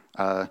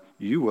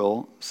you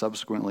will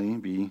subsequently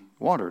be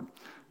watered.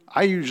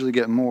 I usually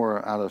get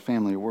more out of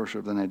family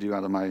worship than I do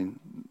out of my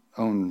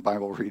own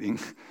Bible reading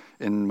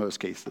in most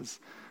cases,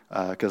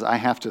 because I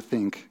have to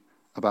think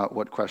about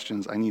what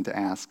questions I need to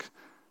ask,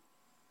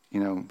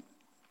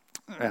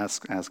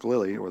 ask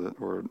Lily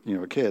or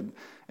a kid.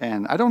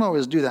 And I don't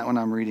always do that when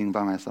I'm reading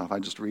by myself. I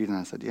just read and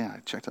I said, yeah, I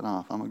checked it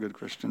off. I'm a good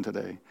Christian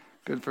today.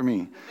 Good for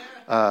me.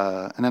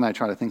 And then I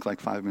try to think like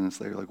 5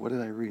 minutes later, like, what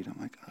did I read? I'm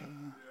like,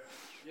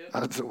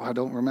 I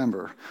don't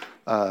remember.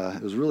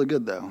 It was really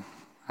good though.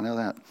 I know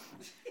that.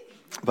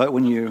 But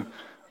when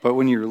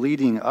you're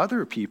leading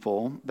other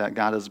people that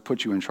God has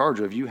put you in charge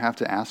of, you have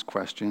to ask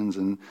questions.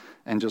 And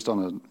just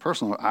on a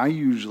personal, I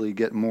usually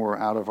get more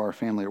out of our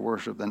family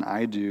worship than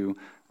I do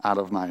out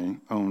of my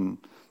own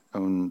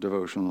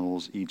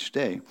devotionals each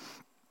day.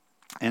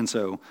 And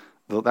so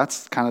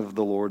that's kind of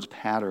the Lord's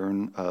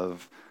pattern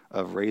of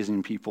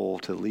raising people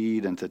to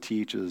lead and to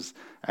teach, is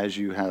as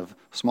you have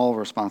small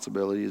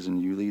responsibilities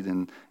and you lead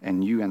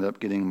and you end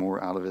up getting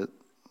more out of it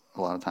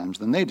a lot of times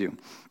than they do.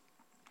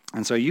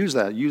 And so use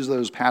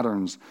those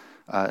patterns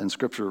in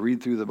Scripture,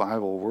 read through the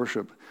Bible,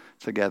 worship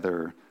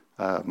together,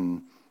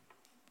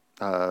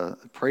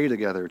 pray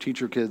together, teach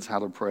your kids how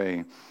to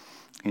pray,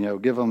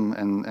 give them,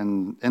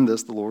 and in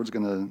this, the Lord's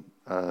going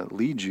to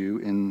lead you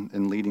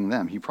in leading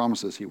them. He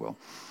promises he will.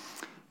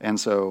 And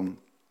so,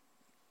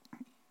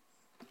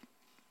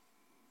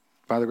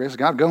 by the grace of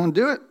God, go and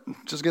do it.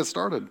 Just get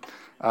started.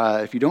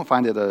 If you don't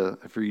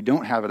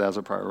have it as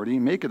a priority,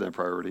 make it a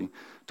priority.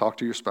 Talk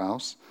to your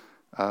spouse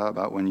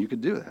about when you could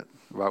do that,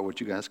 about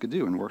what you guys could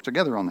do, and work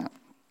together on that.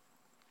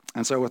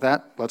 And so with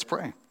that, let's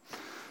pray.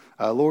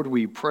 Lord,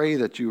 we pray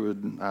that you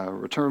would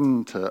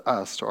return to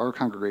us, to our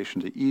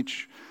congregation, to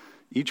each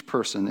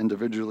person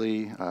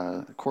individually,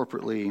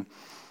 corporately,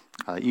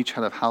 each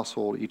head of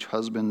household, each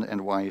husband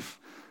and wife,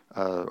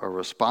 a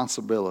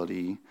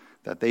responsibility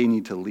that they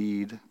need to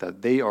lead,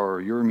 that they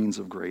are your means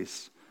of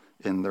grace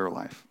in their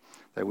life,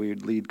 that we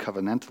would lead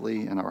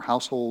covenantally in our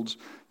households,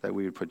 that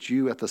we would put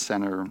you at the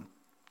center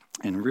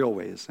in real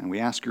ways. And we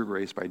ask your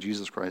grace by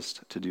Jesus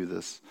Christ to do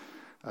this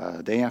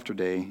day after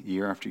day,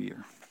 year after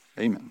year.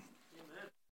 Amen.